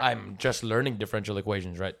so. I'm just learning differential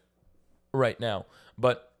equations right now.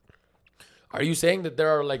 But are you saying that there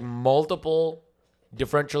are like multiple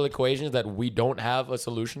differential equations that we don't have a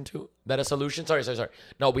solution to? That a solution, sorry.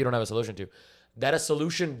 No, we don't have a solution to. That a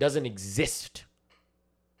solution doesn't exist.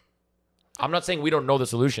 I'm not saying we don't know the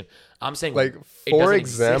solution. I'm saying Like, it for doesn't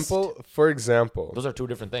example, exist. Those are two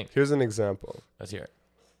different things. here's an example. Let's hear it.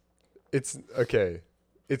 It's okay.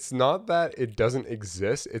 It's not that it doesn't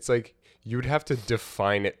exist. It's like you'd have to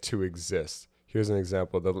define it to exist. Here's an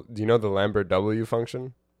example. Do you know the Lambert W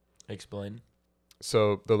function? Explain.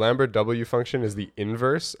 So the Lambert W function is the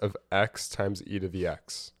inverse of x times e to the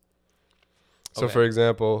x. So Okay. for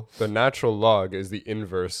example, the natural log is the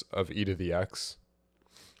inverse of e to the x.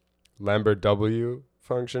 Lambert W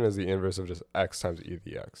function is the inverse of just x times e to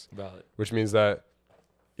the x. Valid. Which means that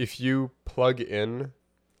if you plug in,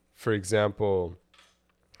 for example,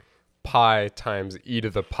 pi times e to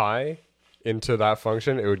the pi into that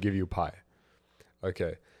function, it would give you pi.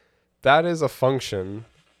 Okay. That is a function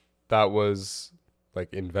that was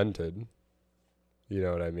like invented. You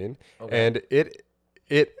know what I mean? Okay. And it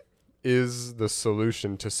is the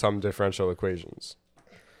solution to some differential equations.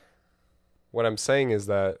 What I'm saying is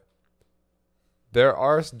that there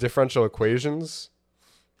are differential equations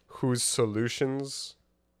whose solutions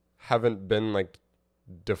haven't been like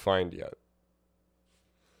defined yet.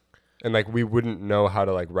 And like we wouldn't know how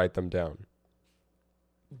to like write them down.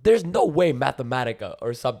 There's no way Mathematica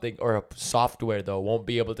or something or a software though won't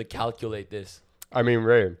be able to calculate this. I mean,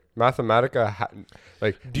 Ray, Mathematica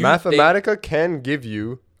Do you Mathematica can give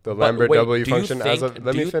you the Lambert wait, W do you function as a think-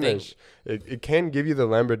 let do me you finish. It can give you the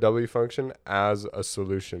Lambert W function as a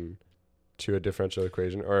solution to a differential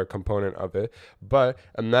equation or a component of it. But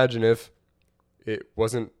imagine if it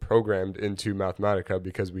wasn't programmed into Mathematica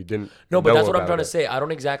because we didn't. No, but know that's what I'm about trying to it. say. I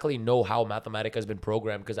don't exactly know how Mathematica has been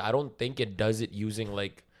programmed because I don't think it does it using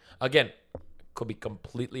like, again, could be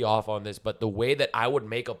completely off on this, but the way that I would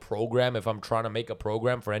make a program if I'm trying to make a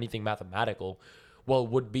program for anything mathematical, well,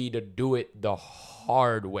 would be to do it the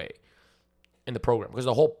hard way in the program, because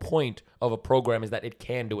the whole point of a program is that it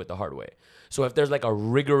can do it the hard way. So if there's like a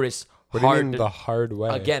rigorous What do you hard mean the hard way?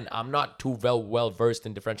 Again, I'm not too well versed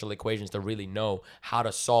in differential equations to really know how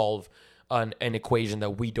to solve an equation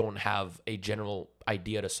that we don't have a general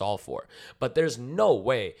idea to solve for. But there's no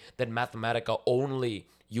way that Mathematica only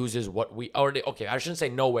uses what we already, okay, I shouldn't say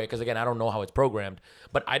no way, because again, I don't know how it's programmed,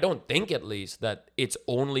 but I don't think at least that it's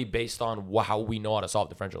only based on how we know how to solve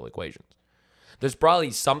differential equations. There's probably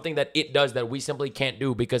something that it does that we simply can't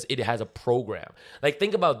do because it has a program. Like,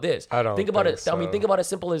 think about this. I don't think about think it. I mean, so. think about it as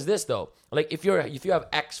simple as this though. Like, if you have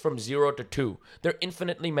x from 0 to 2, there are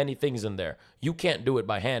infinitely many things in there. You can't do it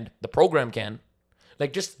by hand. The program can.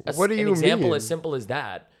 Like, just What do an you example mean? as simple as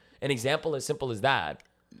that. An example as simple as that.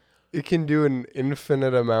 It can do an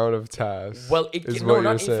infinite amount of tasks. Well, it is can, what no, not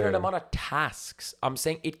you're infinite saying. amount of tasks. I'm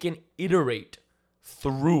saying it can iterate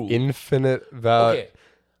through. Infinite value. Okay.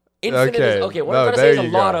 Infinite okay. is, okay, what No, I'm trying to say there is a you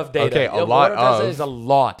lot go. of data. Okay, a Yeah, lot what I'm trying to say of- is a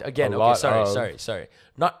lot. Again, a okay, lot sorry.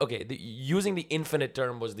 Not okay. Using the infinite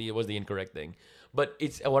term was the incorrect thing. But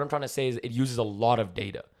it's what I'm trying to say is it uses a lot of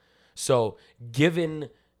data. So given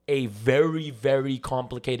a very, very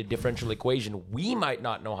complicated differential equation, we might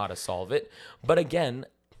not know how to solve it. But again,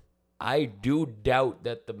 I do doubt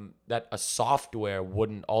that that a software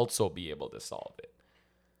wouldn't also be able to solve it.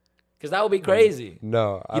 Because that would be crazy.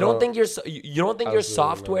 No, You don't think your Absolutely not.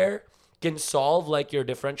 software can solve like your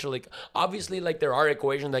differential, like obviously like there are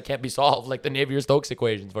equations that can't be solved, like the Navier-Stokes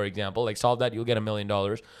equations, for example. Like solve that, you'll get $1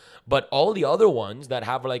 million. But all the other ones that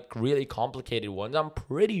have like really complicated ones, I'm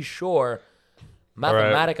pretty sure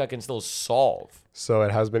Mathematica can still solve. So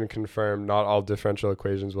it has been confirmed not all differential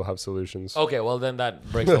equations will have solutions. Okay, well then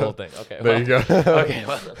that breaks the whole thing. Okay, There well, you go. okay,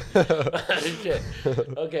 well, shit.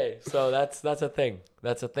 Okay, so that's a thing.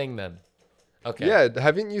 That's a thing then. Okay. Yeah,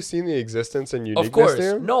 haven't you seen the existence and uniqueness Of course.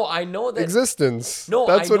 theorem? No, I know that. Existence. No,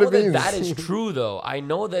 That's I know what it means. that is true though. I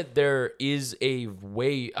know that there is a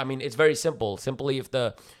way. I mean, it's very simple. Simply, if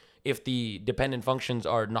the dependent functions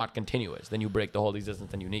are not continuous, then you break the whole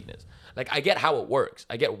existence and uniqueness. Like, I get how it works.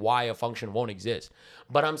 I get why a function won't exist.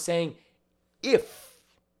 But I'm saying if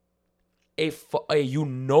you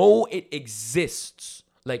know it exists,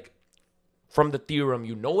 like from the theorem,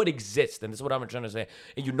 you know it exists, and this is what I'm trying to say,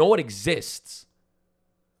 and you know it exists,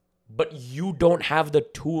 but you don't have the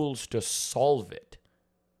tools to solve it.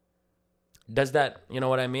 Does that, you know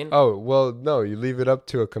what I mean? Oh, well, no, you leave it up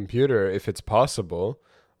to a computer if it's possible.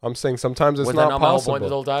 I'm saying sometimes it's Was that not not my whole possible. point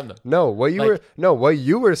this whole time, though? No, what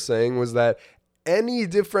you were saying was that any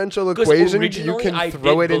differential equation you can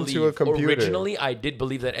throw it into a computer. Originally, I did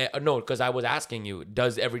believe that. No, because I was asking you,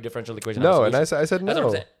 does every differential equation No, have a and solution? I said That's what I'm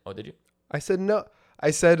no. saying. Oh, did you? I said no. I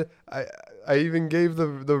said I even gave the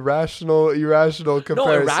rational irrational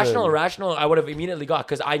comparison. No, irrational. I would have immediately got,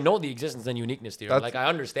 because I know the existence and uniqueness theorem. That's- Like, I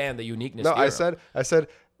understand the uniqueness No, theorem. I said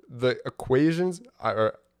the equations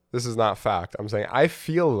are. This is not fact. I'm saying I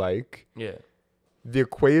feel like Yeah.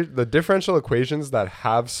 the differential equations that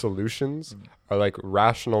have solutions are like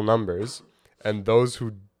rational numbers, and those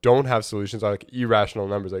who don't have solutions are like irrational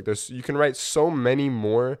numbers. Like you can write so many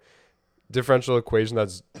more differential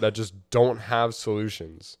equations that just don't have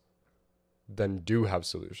solutions than do have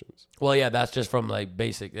solutions. Well, yeah, that's just from like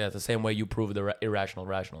basic. Yeah, it's the same way you prove the irrational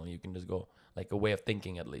rational. You can just go like a way of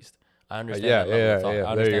thinking at least. I understand that level of thought. I There you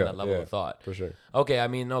understand go. that level Yeah, of thought. for sure. Okay, I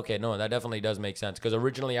mean, okay, no, that definitely does make sense. Because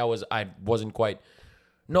originally I wasn't quite.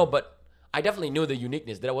 No, but I definitely knew the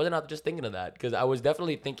uniqueness. That I wasn't not just thinking of that, because I was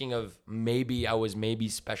definitely thinking of maybe I was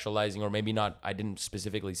specializing, or maybe not. I didn't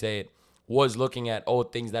specifically say it. Was looking at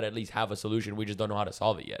things that at least have a solution. We just don't know how to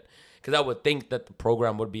solve it yet. Because I would think that the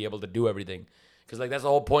program would be able to do everything. Because like that's the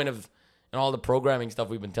whole point of and all the programming stuff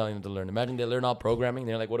we've been telling them to learn. Imagine they learn all programming.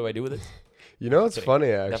 They're like, what do I do with it? You know what's Kidding.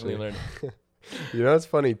 funny actually? Definitely learn. You know what's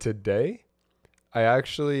funny? Today, I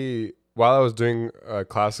actually, while I was doing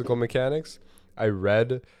classical mechanics, I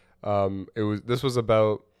read this was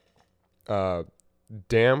about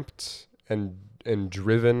damped and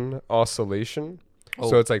driven oscillation. Oh.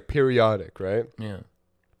 So it's like periodic, right? Yeah.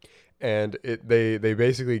 And they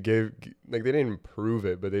basically gave, like, they didn't prove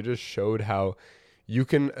it, but they just showed how you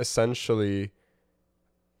can essentially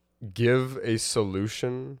give a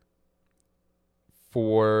solution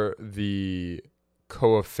for the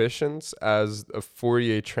coefficients as a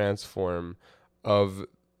Fourier transform of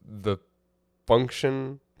the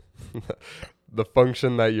function the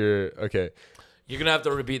function that you're You're gonna have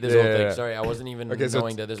to repeat this Yeah, whole thing. yeah. Sorry, I wasn't even Okay,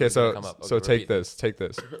 knowing that this okay, was so gonna come up. Okay, so take repeat this. Take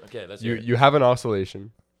this. Okay, let's You hear it. you have an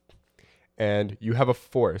oscillation, and you have a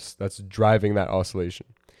force that's driving that oscillation.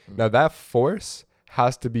 Now that force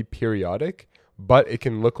has to be periodic, but it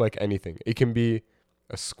can look like anything. It can be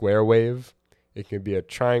a square wave. It can be a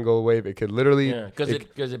triangle wave. It could literally. Yeah, because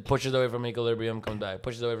it pushes away from equilibrium, comes back,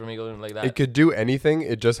 pushes away from equilibrium like that. It could do anything.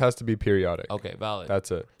 It just has to be periodic. Okay, valid.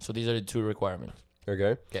 That's it. So these are the two requirements.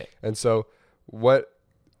 Okay. Okay. And so what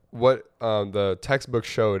the textbook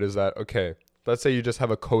showed is that, okay, let's say you just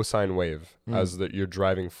have a cosine wave as your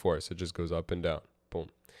driving force. It just goes up and down. Boom.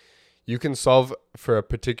 You can solve for a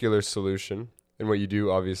particular solution. And what you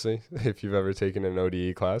do, obviously, if you've ever taken an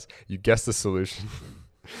ODE class, you guess the solution.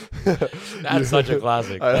 That's such a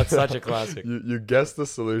classic. That's such a classic. You guess the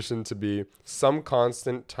solution to be some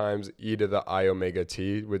constant times e to the I omega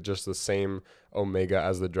t with just the same omega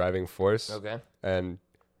as the driving force. Okay. And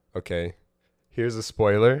okay, here's a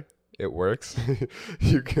spoiler. It works.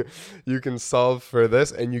 you can solve for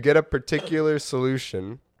this, and you get a particular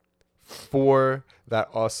solution for that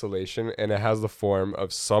oscillation, and it has the form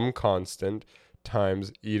of some constant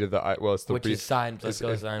times e to the I. Well, it's the Which is sine plus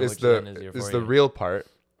cosine, it's which the then is your it's the Fourier. real part.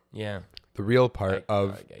 Yeah. The real part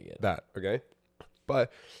of I get it. that. Okay,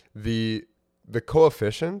 but the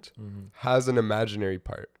coefficient has an imaginary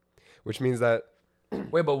part, which means that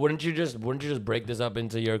Wait, but wouldn't you just break this up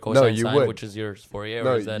into your cosine you sine, would. which is your Fourier,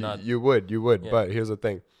 no, or is that not? you would. Yeah. But here's the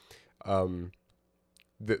thing. What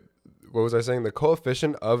was I saying? The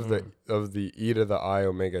coefficient of the e to the I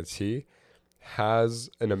omega t has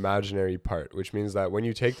an imaginary part, which means that when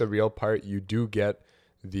you take the real part, you do get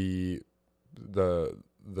the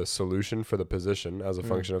solution for the position as a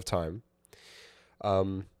function of time.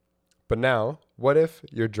 But now, what if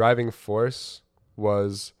your driving force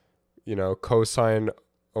was, cosine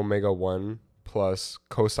omega 1 plus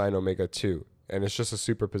cosine omega 2, and it's just a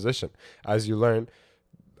superposition? As you learn,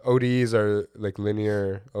 ODEs are like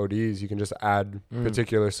linear ODEs. You can just add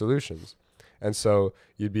particular solutions. And so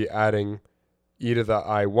you'd be adding e to the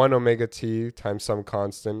I 1 omega t times some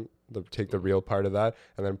constant, take the real part of that,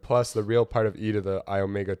 and then plus the real part of e to the I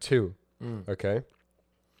omega 2. Okay?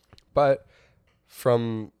 But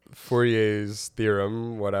from Fourier's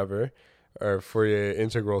theorem, whatever, or Fourier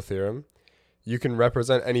integral theorem, you can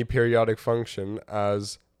represent any periodic function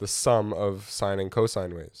as the sum of sine and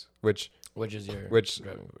cosine waves, which Which is your driving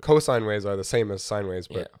force. cosine waves are the same as sine waves,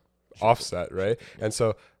 but offset, right? And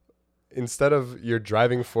so instead of your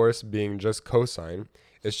driving force being just cosine,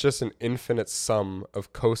 it's just an infinite sum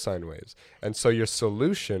of cosine waves. And so your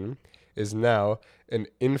solution is now an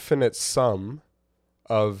infinite sum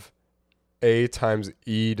of a times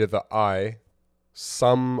e to the I,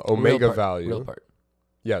 some omega value. Real part.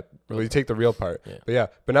 Yeah, well, you take the real part. Yeah.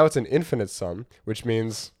 But now it's an infinite sum, which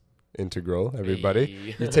means integral, everybody.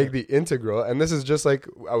 Hey. You take the integral, and this is just like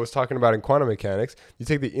I was talking about in quantum mechanics. You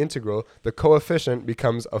take the integral, the coefficient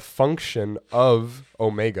becomes a function of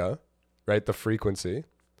omega, right? The frequency.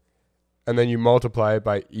 And then you multiply it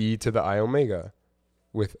by e to the I omega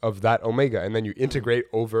of that omega. And then you integrate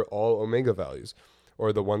over all omega values,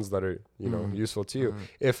 or the ones that are, useful to you.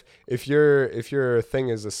 If your thing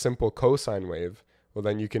is a simple cosine wave, well,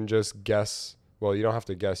 then you can just guess. Well, you don't have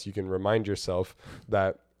to guess. You can remind yourself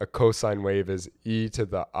that a cosine wave is e to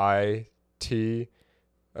the I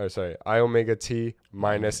omega t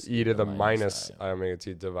minus e to the minus I omega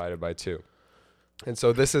t divided by 2. And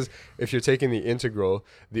so this is, if you're taking the integral,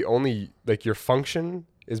 the only, your function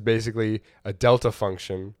is basically a delta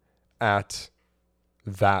function at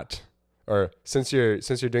that. Or since you're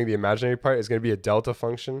doing the imaginary part, it's going to be a delta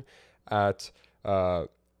function at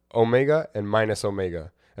omega and minus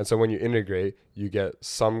omega. And so when you integrate, you get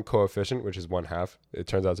some coefficient, which is 1/2. It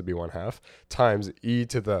turns out to be 1/2 times e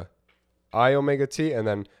to the I omega t, and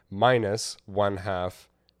then minus 1/2,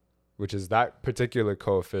 which is that particular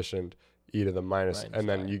coefficient, e to the minus, and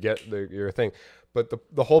then you get your thing. But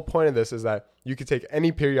the whole point of this is that you could take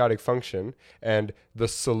any periodic function, and the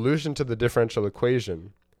solution to the differential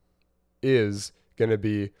equation is going to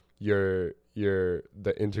be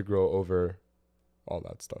the integral over all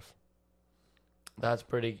that stuff. That's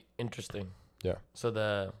pretty interesting. Yeah. So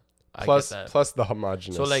plus the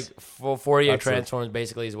homogeneous. So Fourier That's transforms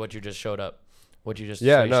basically is what you just showed up. What you just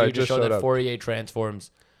Yeah, so no, you it just showed showed that up. Fourier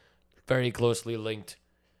transforms very closely linked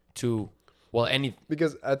to any.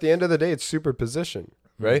 Because at the end of the day, it's superposition,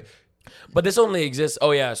 right? But this only exists.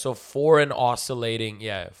 Oh yeah, so for an oscillating,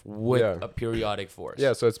 with a periodic force.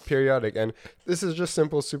 Yeah, so it's periodic, and this is just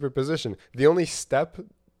simple superposition. The only step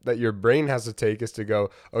that your brain has to take is to go,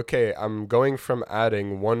 okay, I'm going from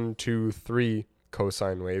adding 1, 2, 3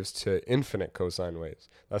 cosine waves to infinite cosine waves.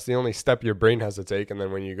 That's the only step your brain has to take. And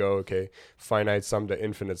then when you go, okay, finite sum to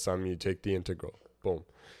infinite sum, you take the integral. Boom.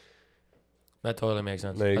 That totally makes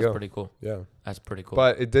sense. There you That's go. pretty cool. Yeah. That's pretty cool.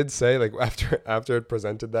 But it did say, like, after it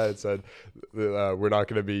presented that, it said, we're not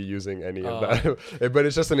going to be using any of that. But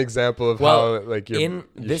it's just an example of how, like, you're, in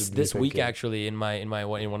you this week, thinking. actually, in one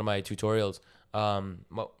of my tutorials,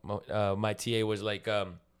 my TA was like, I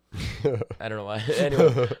don't know why.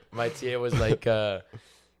 Anyway, my TA was like,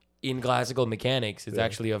 in classical mechanics, it's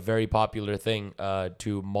actually a very popular thing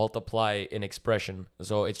to multiply an expression.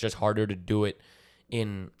 So it's just harder to do it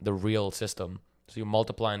in the real system. So you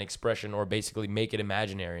multiply an expression, or basically make it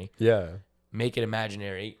imaginary. Yeah. Make it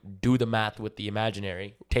imaginary. Do the math with the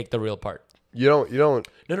imaginary. Take the real part. You don't No.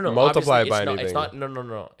 multiply Obviously, by it's not, anything. It's not.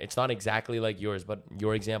 No. It's not exactly like yours, but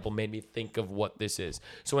your example made me think of what this is.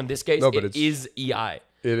 So in this case, it is EI.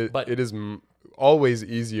 It is always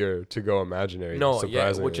easier to go imaginary. No,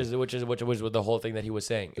 yeah, surprisingly. which was the whole thing that he was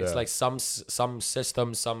saying. It's Yeah. like some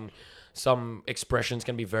systems, some expressions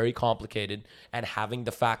can be very complicated, and having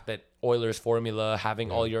the fact that Euler's formula,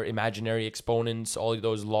 having all your imaginary exponents, all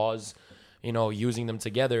those laws, using them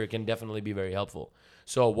together can definitely be very helpful.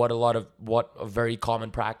 So what a very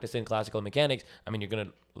common practice in classical mechanics, I mean, you're going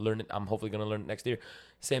to learn it, I'm hopefully going to learn it next year.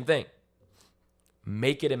 Same thing.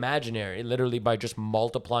 Make it imaginary, literally by just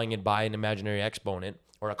multiplying it by an imaginary exponent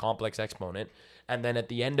or a complex exponent. And then at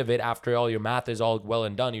the end of it, after all your math is all well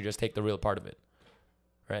and done, you just take the real part of it.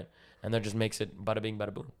 Right? And that just makes it bada bing,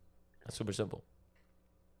 bada boom. That's super simple.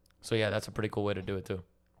 So yeah, that's a pretty cool way to do it too.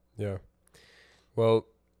 Yeah. Well,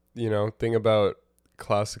 thing about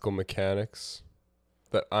classical mechanics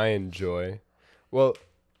that I enjoy. Well,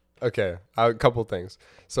 okay, a couple things.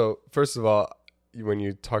 So first of all, when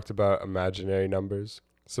you talked about imaginary numbers,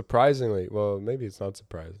 surprisingly, well, maybe it's not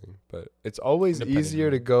surprising, but it's always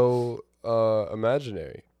easier to go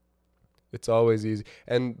imaginary. It's always easy.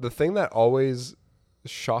 And the thing that always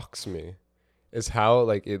shocks me is how,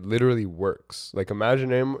 like, it literally works. Like,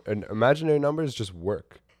 imaginary numbers just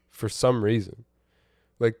work for some reason.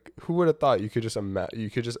 Like, who would have thought you could just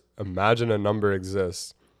imagine a number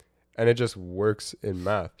exists and it just works in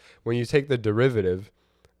math? When you take the derivative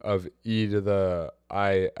of e to the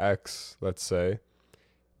ix, let's say,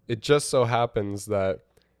 it just so happens that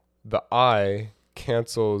the I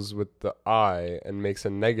cancels with the I and makes a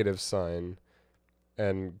negative sign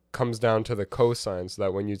and comes down to the cosine, so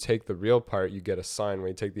that when you take the real part, you get a sine. When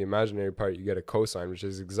you take the imaginary part, you get a cosine, which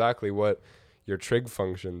is exactly what your trig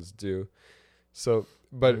functions do. So,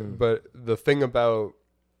 but the thing about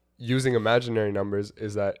using imaginary numbers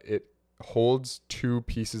is that it holds two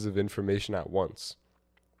pieces of information at once.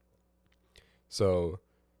 So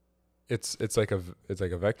it's like a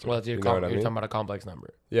vector. Well, you're talking about a complex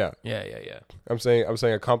number. Yeah. Yeah. I'm saying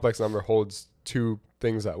a complex number holds two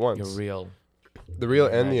things at once. The real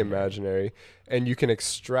and the imaginary, and you can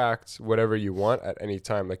extract whatever you want at any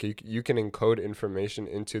time. Like, you can encode information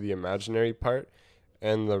into the imaginary part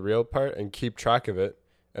and the real part and keep track of it,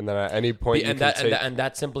 and then at any point and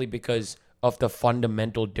that's simply because of the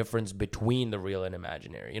fundamental difference between the real and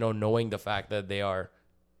imaginary. Knowing the fact that they are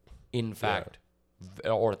in fact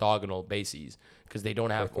orthogonal bases, because they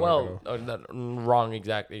don't have wrong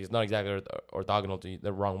exactly. It's not exactly orthogonal to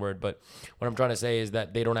the wrong word, but what I'm trying to say is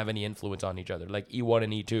that they don't have any influence on each other. Like E1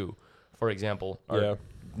 and E2, for example, are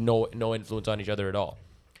no influence on each other at all.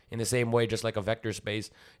 In the same way, just like a vector space,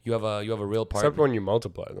 you have a real part. Except when you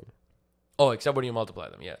multiply them. Oh, except when you multiply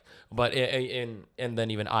them, yeah. But and then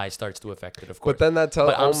even I starts to affect it, of course. But then that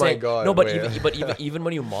tells. My god! No, but even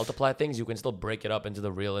when you multiply things, you can still break it up into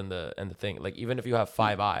the real and the thing. Like, even if you have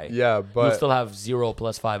 5i, but you still have 0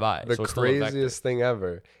 plus 5i. The craziest thing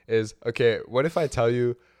ever is, okay, what if I tell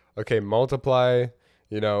you, okay, multiply,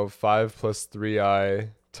 5 plus 3i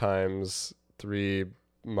times 3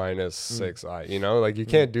 minus 6i. Like, you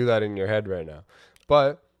can't do that in your head right now.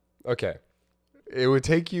 But okay. It would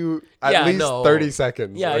take you at least 30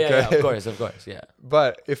 seconds. Yeah, okay? yeah, of course, yeah.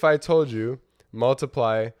 But if I told you,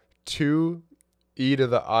 multiply 2 e to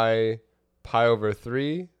the I pi over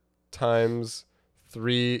 3 times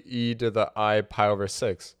 3 e to the I pi over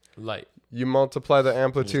 6. Light. You multiply the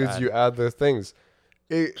amplitudes, you add the things.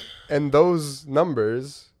 And those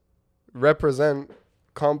numbers represent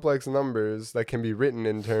complex numbers that can be written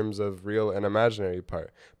in terms of real and imaginary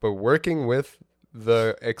part. But working with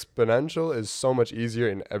the exponential is so much easier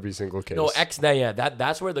in every single case. No,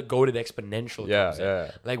 that's where the goated exponential comes in.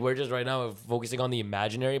 Yeah. Like, we're just right now focusing on the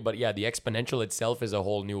imaginary, but yeah, the exponential itself is a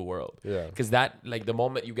whole new world. Yeah. Because that, like, the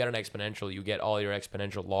moment you get an exponential, you get all your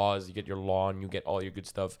exponential laws, you get your law, and you get all your good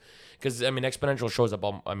stuff. Because, I mean, exponential shows up,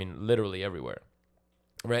 literally everywhere.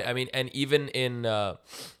 right? I mean, and even in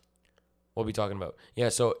what are we talking about? Yeah,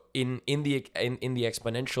 so in the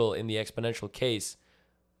exponential case,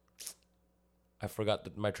 I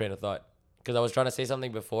forgot my train of thought because I was trying to say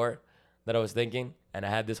something before that I was thinking, and I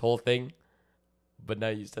had this whole thing, but now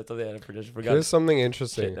you said something and I just forgot. Here's something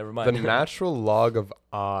interesting. Shit, never mind. The natural log of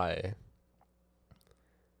I.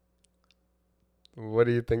 What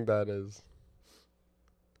do you think that is?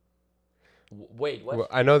 Wait, what? Well,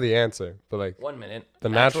 I know the answer, but like 1 minute. the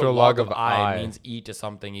natural log of I means e to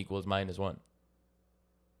something equals -1.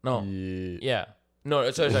 No. Yeah.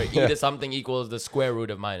 No, sorry. E to something equals the square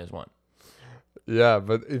root of -1. Yeah,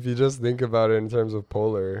 but if you just think about it in terms of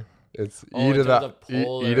polar, it's e to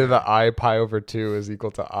polar. the I pi over 2 is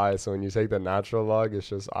equal to I. So when you take the natural log, it's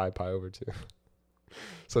just I pi over 2.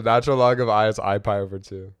 So natural log of I is I pi over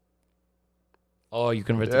 2. Oh, you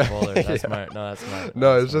convert to polar. That's smart. No, that's smart.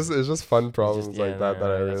 No, that's it's just fun problems like that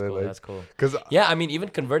I really like. That's cool. Cause yeah, I mean, even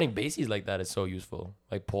converting bases like that is so useful.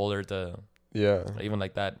 Like polar to even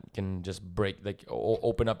like that can just break like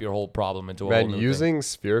open up your whole problem into a whole new using thing.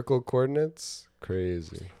 spherical coordinates,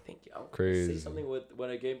 crazy. I think I crazy. Say something when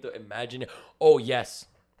I came to imagine. Oh yes,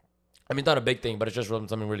 I mean, it's not a big thing, but it's just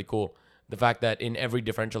something really cool. The fact that in every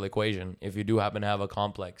differential equation, if you do happen to have a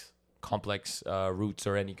complex roots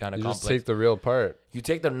or any kind of complex, just take the real part. You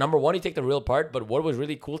take the number one, you take the real part. But what was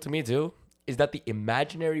really cool to me too is that the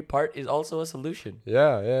imaginary part is also a solution.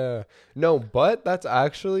 Yeah. No, but that's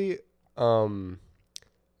actually not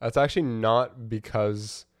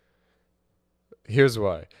because. Here's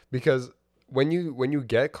why. Because when you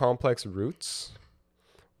get complex roots,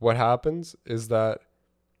 what happens is that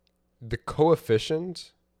the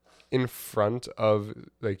coefficient in front of,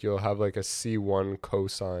 like, you'll have like a C1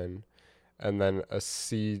 cosine and then a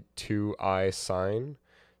C2i sine,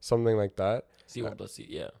 something like that. C1 plus C,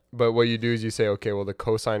 yeah. But what you do is you say, okay, well, the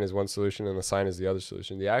cosine is one solution and the sine is the other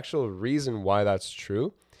solution. The actual reason why that's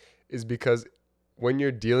true is because when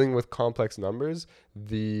you're dealing with complex numbers,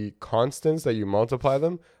 the constants that you multiply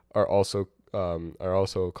them are also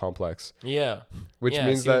complex. Yeah. Which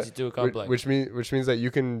means that which means that you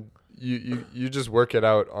can you just work it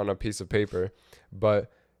out on a piece of paper.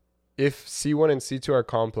 But if C1 and C2 are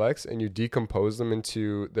complex and you decompose them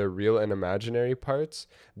into their real and imaginary parts,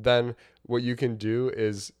 then what you can do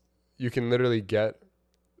is you can literally get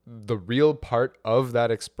the real part of that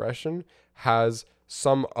expression has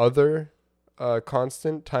some other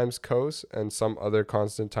constant times cos and some other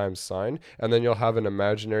constant times sine, and then you'll have an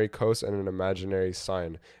imaginary cos and an imaginary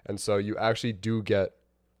sine. And so you actually do get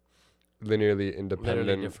linearly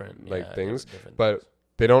independent things, but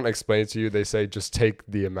they don't explain it to you. They say just take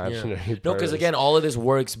the imaginary part. No, because again, all of this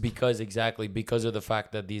works because of the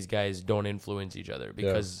fact that these guys don't influence each other,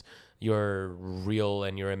 because your real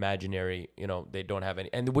and your imaginary, they don't have any,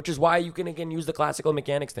 and which is why you can again use the classical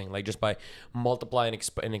mechanics thing, like just by multiplying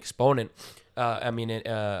an exponent,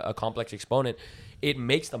 a complex exponent, it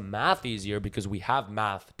makes the math easier because we have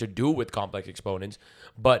math to do with complex exponents,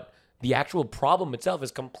 but the actual problem itself is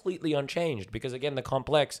completely unchanged because again, the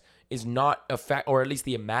complex is not affect, or at least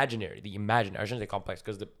the imaginary, I shouldn't say complex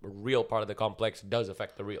because the real part of the complex does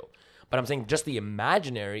affect the real. But I'm saying just the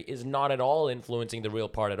imaginary is not at all influencing the real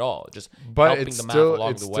part at all. Just helping the math along the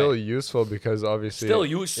way. It's still useful because obviously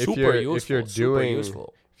if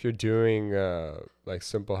you're doing like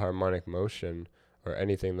simple harmonic motion or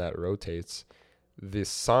anything that rotates, the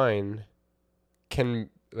sign can,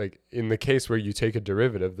 like in the case where you take a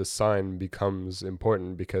derivative, the sign becomes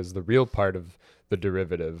important because the real part of the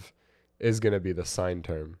derivative is going to be the sine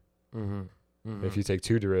term. Mm-hmm. Mm-hmm. If you take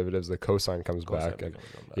two derivatives, the cosine comes back, and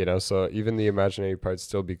so even the imaginary part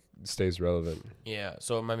still stays relevant. Yeah,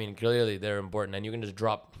 so I mean, clearly they're important, and you can just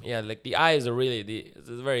drop. Yeah, like the I is it's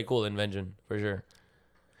a very cool invention for sure.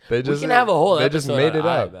 We can have a whole episode. They just made it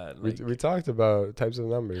up. We talked about types of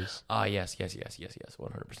numbers. Yes,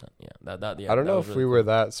 100%. Yeah, I don't know if we were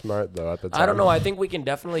that smart though at the time. I don't know. I think we can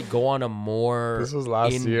definitely go on a more this was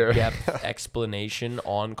last year in-depth explanation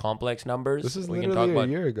on complex numbers. This is literally a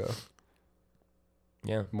year ago.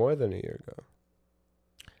 Yeah, more than a year ago.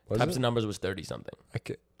 Types of numbers was 30 something.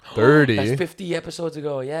 30. That's 50 episodes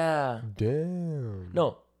ago. Yeah. Damn.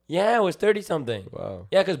 No. Yeah, it was 30 something. Wow.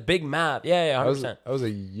 Yeah, because big math. Yeah, 100%. That was a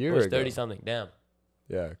year ago. It was 30 something. Damn.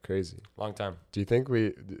 Yeah, crazy. Long time. Do you think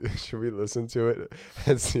should we listen to it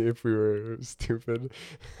and see if we were stupid?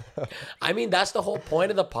 I mean, that's the whole point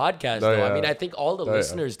of the podcast, though. Yeah. I mean, I think all the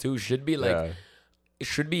listeners too should be like. Yeah.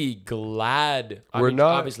 Should be glad.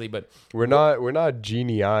 Obviously, but we're not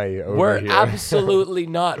genii over we're here. Absolutely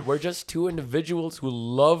not. We're just two individuals who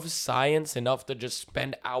love science enough to just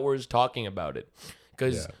spend hours talking about it.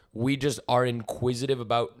 because Yeah. we just are inquisitive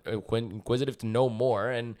to know more.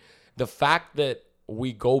 And the fact that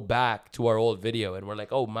we go back to our old video and we're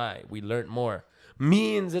like, oh my, we learned more,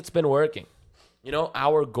 means it's been working. You know,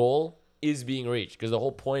 our goal is being reached, because the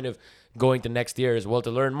whole point of going to next year is, well,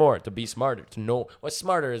 to learn more, to be smarter, to know. Well,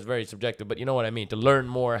 smarter is very subjective, but you know what I mean. To learn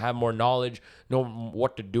more, have more knowledge, know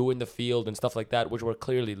what to do in the field and stuff like that, which we're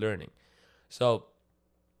clearly learning. So,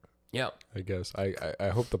 yeah. I guess I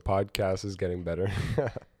hope the podcast is getting better.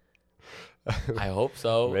 I hope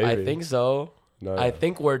so. I Maybe. think so. No, I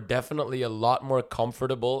think we're definitely a lot more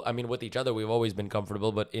comfortable. I mean, with each other, we've always been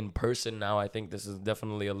comfortable, but in person now, I think this is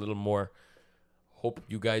definitely a little more. Hope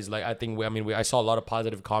you guys like. I think I saw a lot of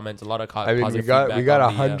positive comments, a lot of positive feedback. we got on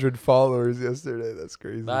 100 followers yesterday. That's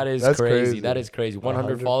crazy. That's crazy. That is crazy.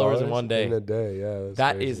 100 followers in one day. In a day, yeah.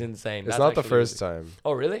 That crazy. is insane. It's That's not the actually first really- time.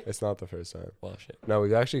 Oh, really? It's not the first time. Well, shit. No,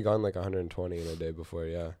 we've actually gone like 120 in a day before.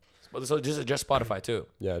 Yeah, So this is just Spotify too.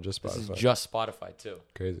 yeah, just This is Spotify. just Spotify too.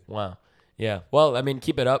 Crazy. Wow. Yeah. Well, I mean,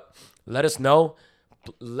 keep it up. Let us know.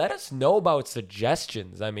 Let us know about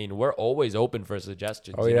suggestions. I mean, we're always open for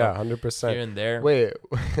suggestions. Oh you yeah, know, 100%. here and there. Wait,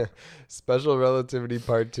 Special Relativity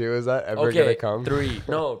Part 2, is that ever Okay, gonna come? 3.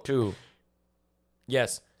 No, 2.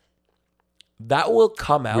 Yes. That will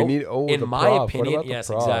come out. We need in the my prof. What opinion. about the Yes,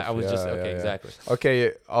 prof? exactly. I was just Yeah, okay, yeah, yeah. exactly.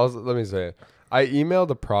 Okay, let me say it. I emailed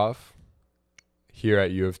the prof here at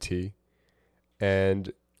U of T,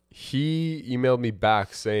 and he emailed me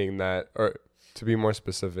back saying that, or to be more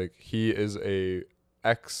specific, he is a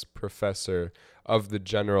ex-professor of the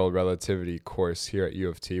General Relativity course here at U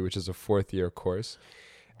of T, which is a 4th-year course.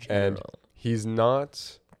 And he's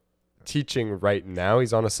not teaching right now.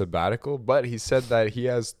 He's on a sabbatical, but he said that he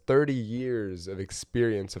has 30 years of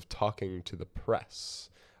experience of talking to the press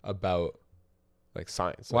about like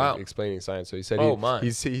science, Wow. like explaining science. So he said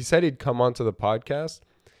he said he'd come onto the podcast,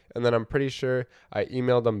 and then I'm pretty sure I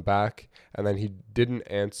emailed him back, and then he didn't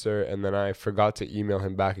answer, and then I forgot to email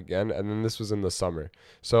him back again, and then this was in the summer.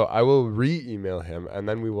 So I will re-email him, and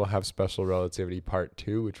then we will have Special Relativity Part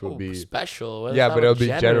 2, which will be special. Let's Yeah, have but a it'll be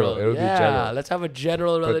general. It'll be general. Let's have a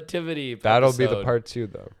general relativity. that'll be the episode. Part 2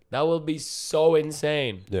 though. That will be so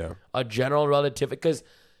insane. Yeah. A general relativity, because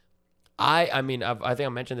I mean, I think I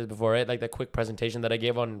mentioned this before, right? Like the quick presentation that I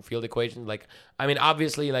gave on field equations. Like, I mean,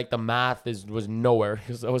 obviously, like the math was nowhere,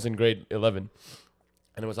 because I was in grade 11,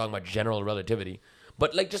 and it was talking about general relativity.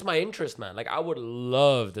 But like, just my interest, man. Like, I would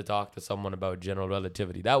love to talk to someone about general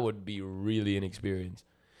relativity. That would be really an experience.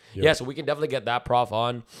 Yep. Yeah, so we can definitely get that prof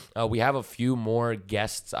on. We have a few more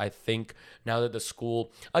guests, I think, now that the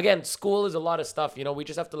school is a lot of stuff. You know, we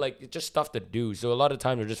just have to it's just stuff to do. So a lot of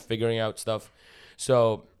times we're just figuring out stuff.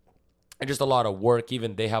 So. And just a lot of work.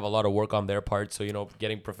 Even they have a lot of work on their part. So, you know,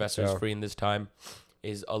 getting professors free in this time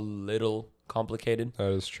is a little complicated.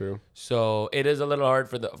 That is true. So it is a little hard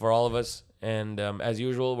for all of us. And as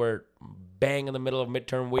usual, we're bang in the middle of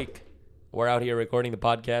midterm week. We're out here recording the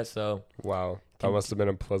podcast. So, Wow. That must have been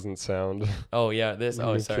a pleasant sound. oh, yeah, this.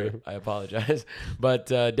 Oh, sorry. Okay. I apologize. But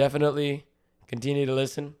definitely continue to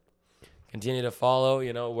listen. Continue to follow,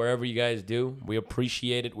 you know, wherever you guys do. We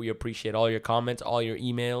appreciate it. We appreciate all your comments, all your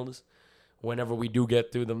emails. Whenever we do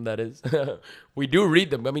get through them, that is. We do read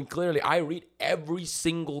them. I mean, clearly, I read every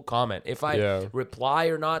single comment. If I reply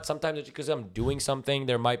or not, sometimes it's because I'm doing something.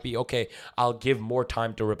 There might be, okay, I'll give more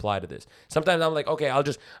time to reply to this. Sometimes I'm like, okay, I'll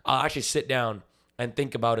actually sit down and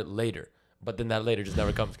think about it later. But then that later just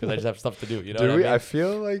never comes because I just have stuff to do. You know what I mean? I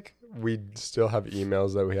feel like we still have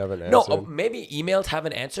emails that we haven't answered. No, maybe emails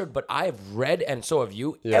haven't answered, but I've read, and so have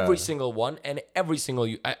you, every single one, and every single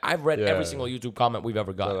I've read every single YouTube comment we've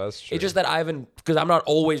ever got. No, that's true. It's just that I haven't, because I'm not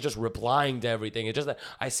always just replying to everything. It's just that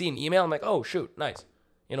I see an email, I'm like, oh shoot, nice.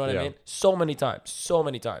 You know what I mean? So many times.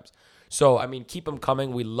 So I mean, keep them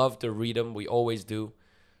coming. We love to read them. We always do.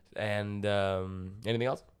 And anything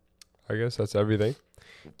else? I guess that's everything.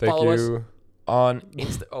 Thank Follow you. us on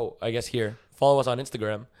Insta. Oh, I guess here. Follow us on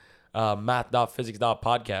Instagram.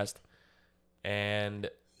 math.physics.podcast, and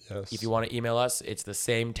Yes. if you want to email us, it's the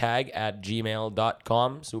same tag at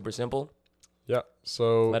gmail.com. Super simple. Yeah.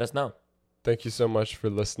 So Let us know. thank you so much for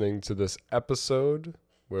listening to this episode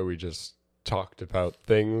where we just talked about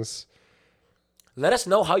things. Let us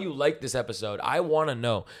know how you like this episode. I want to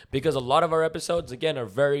know, because a lot of our episodes, again, are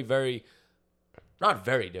very, very, not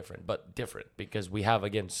very different, but different, because we have,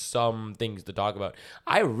 again, some things to talk about.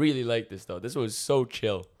 I really like this, though. This was so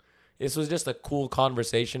chill. This was just a cool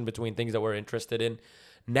conversation between things that we're interested in.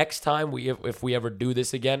 Next time, if we ever do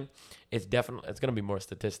this again, it's gonna be more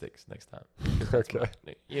statistics next time. Okay.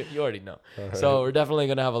 You already know. All So right. we're definitely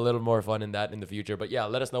gonna have a little more fun in that in the future. But yeah,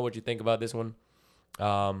 let us know what you think about this one.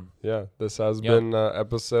 Yeah, this has been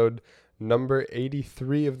episode number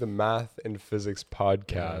 83 of the Math and Physics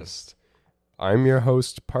podcast. I'm your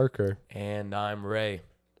host, Parker. And I'm Ray.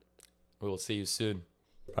 We will see you soon.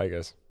 Bye, guys.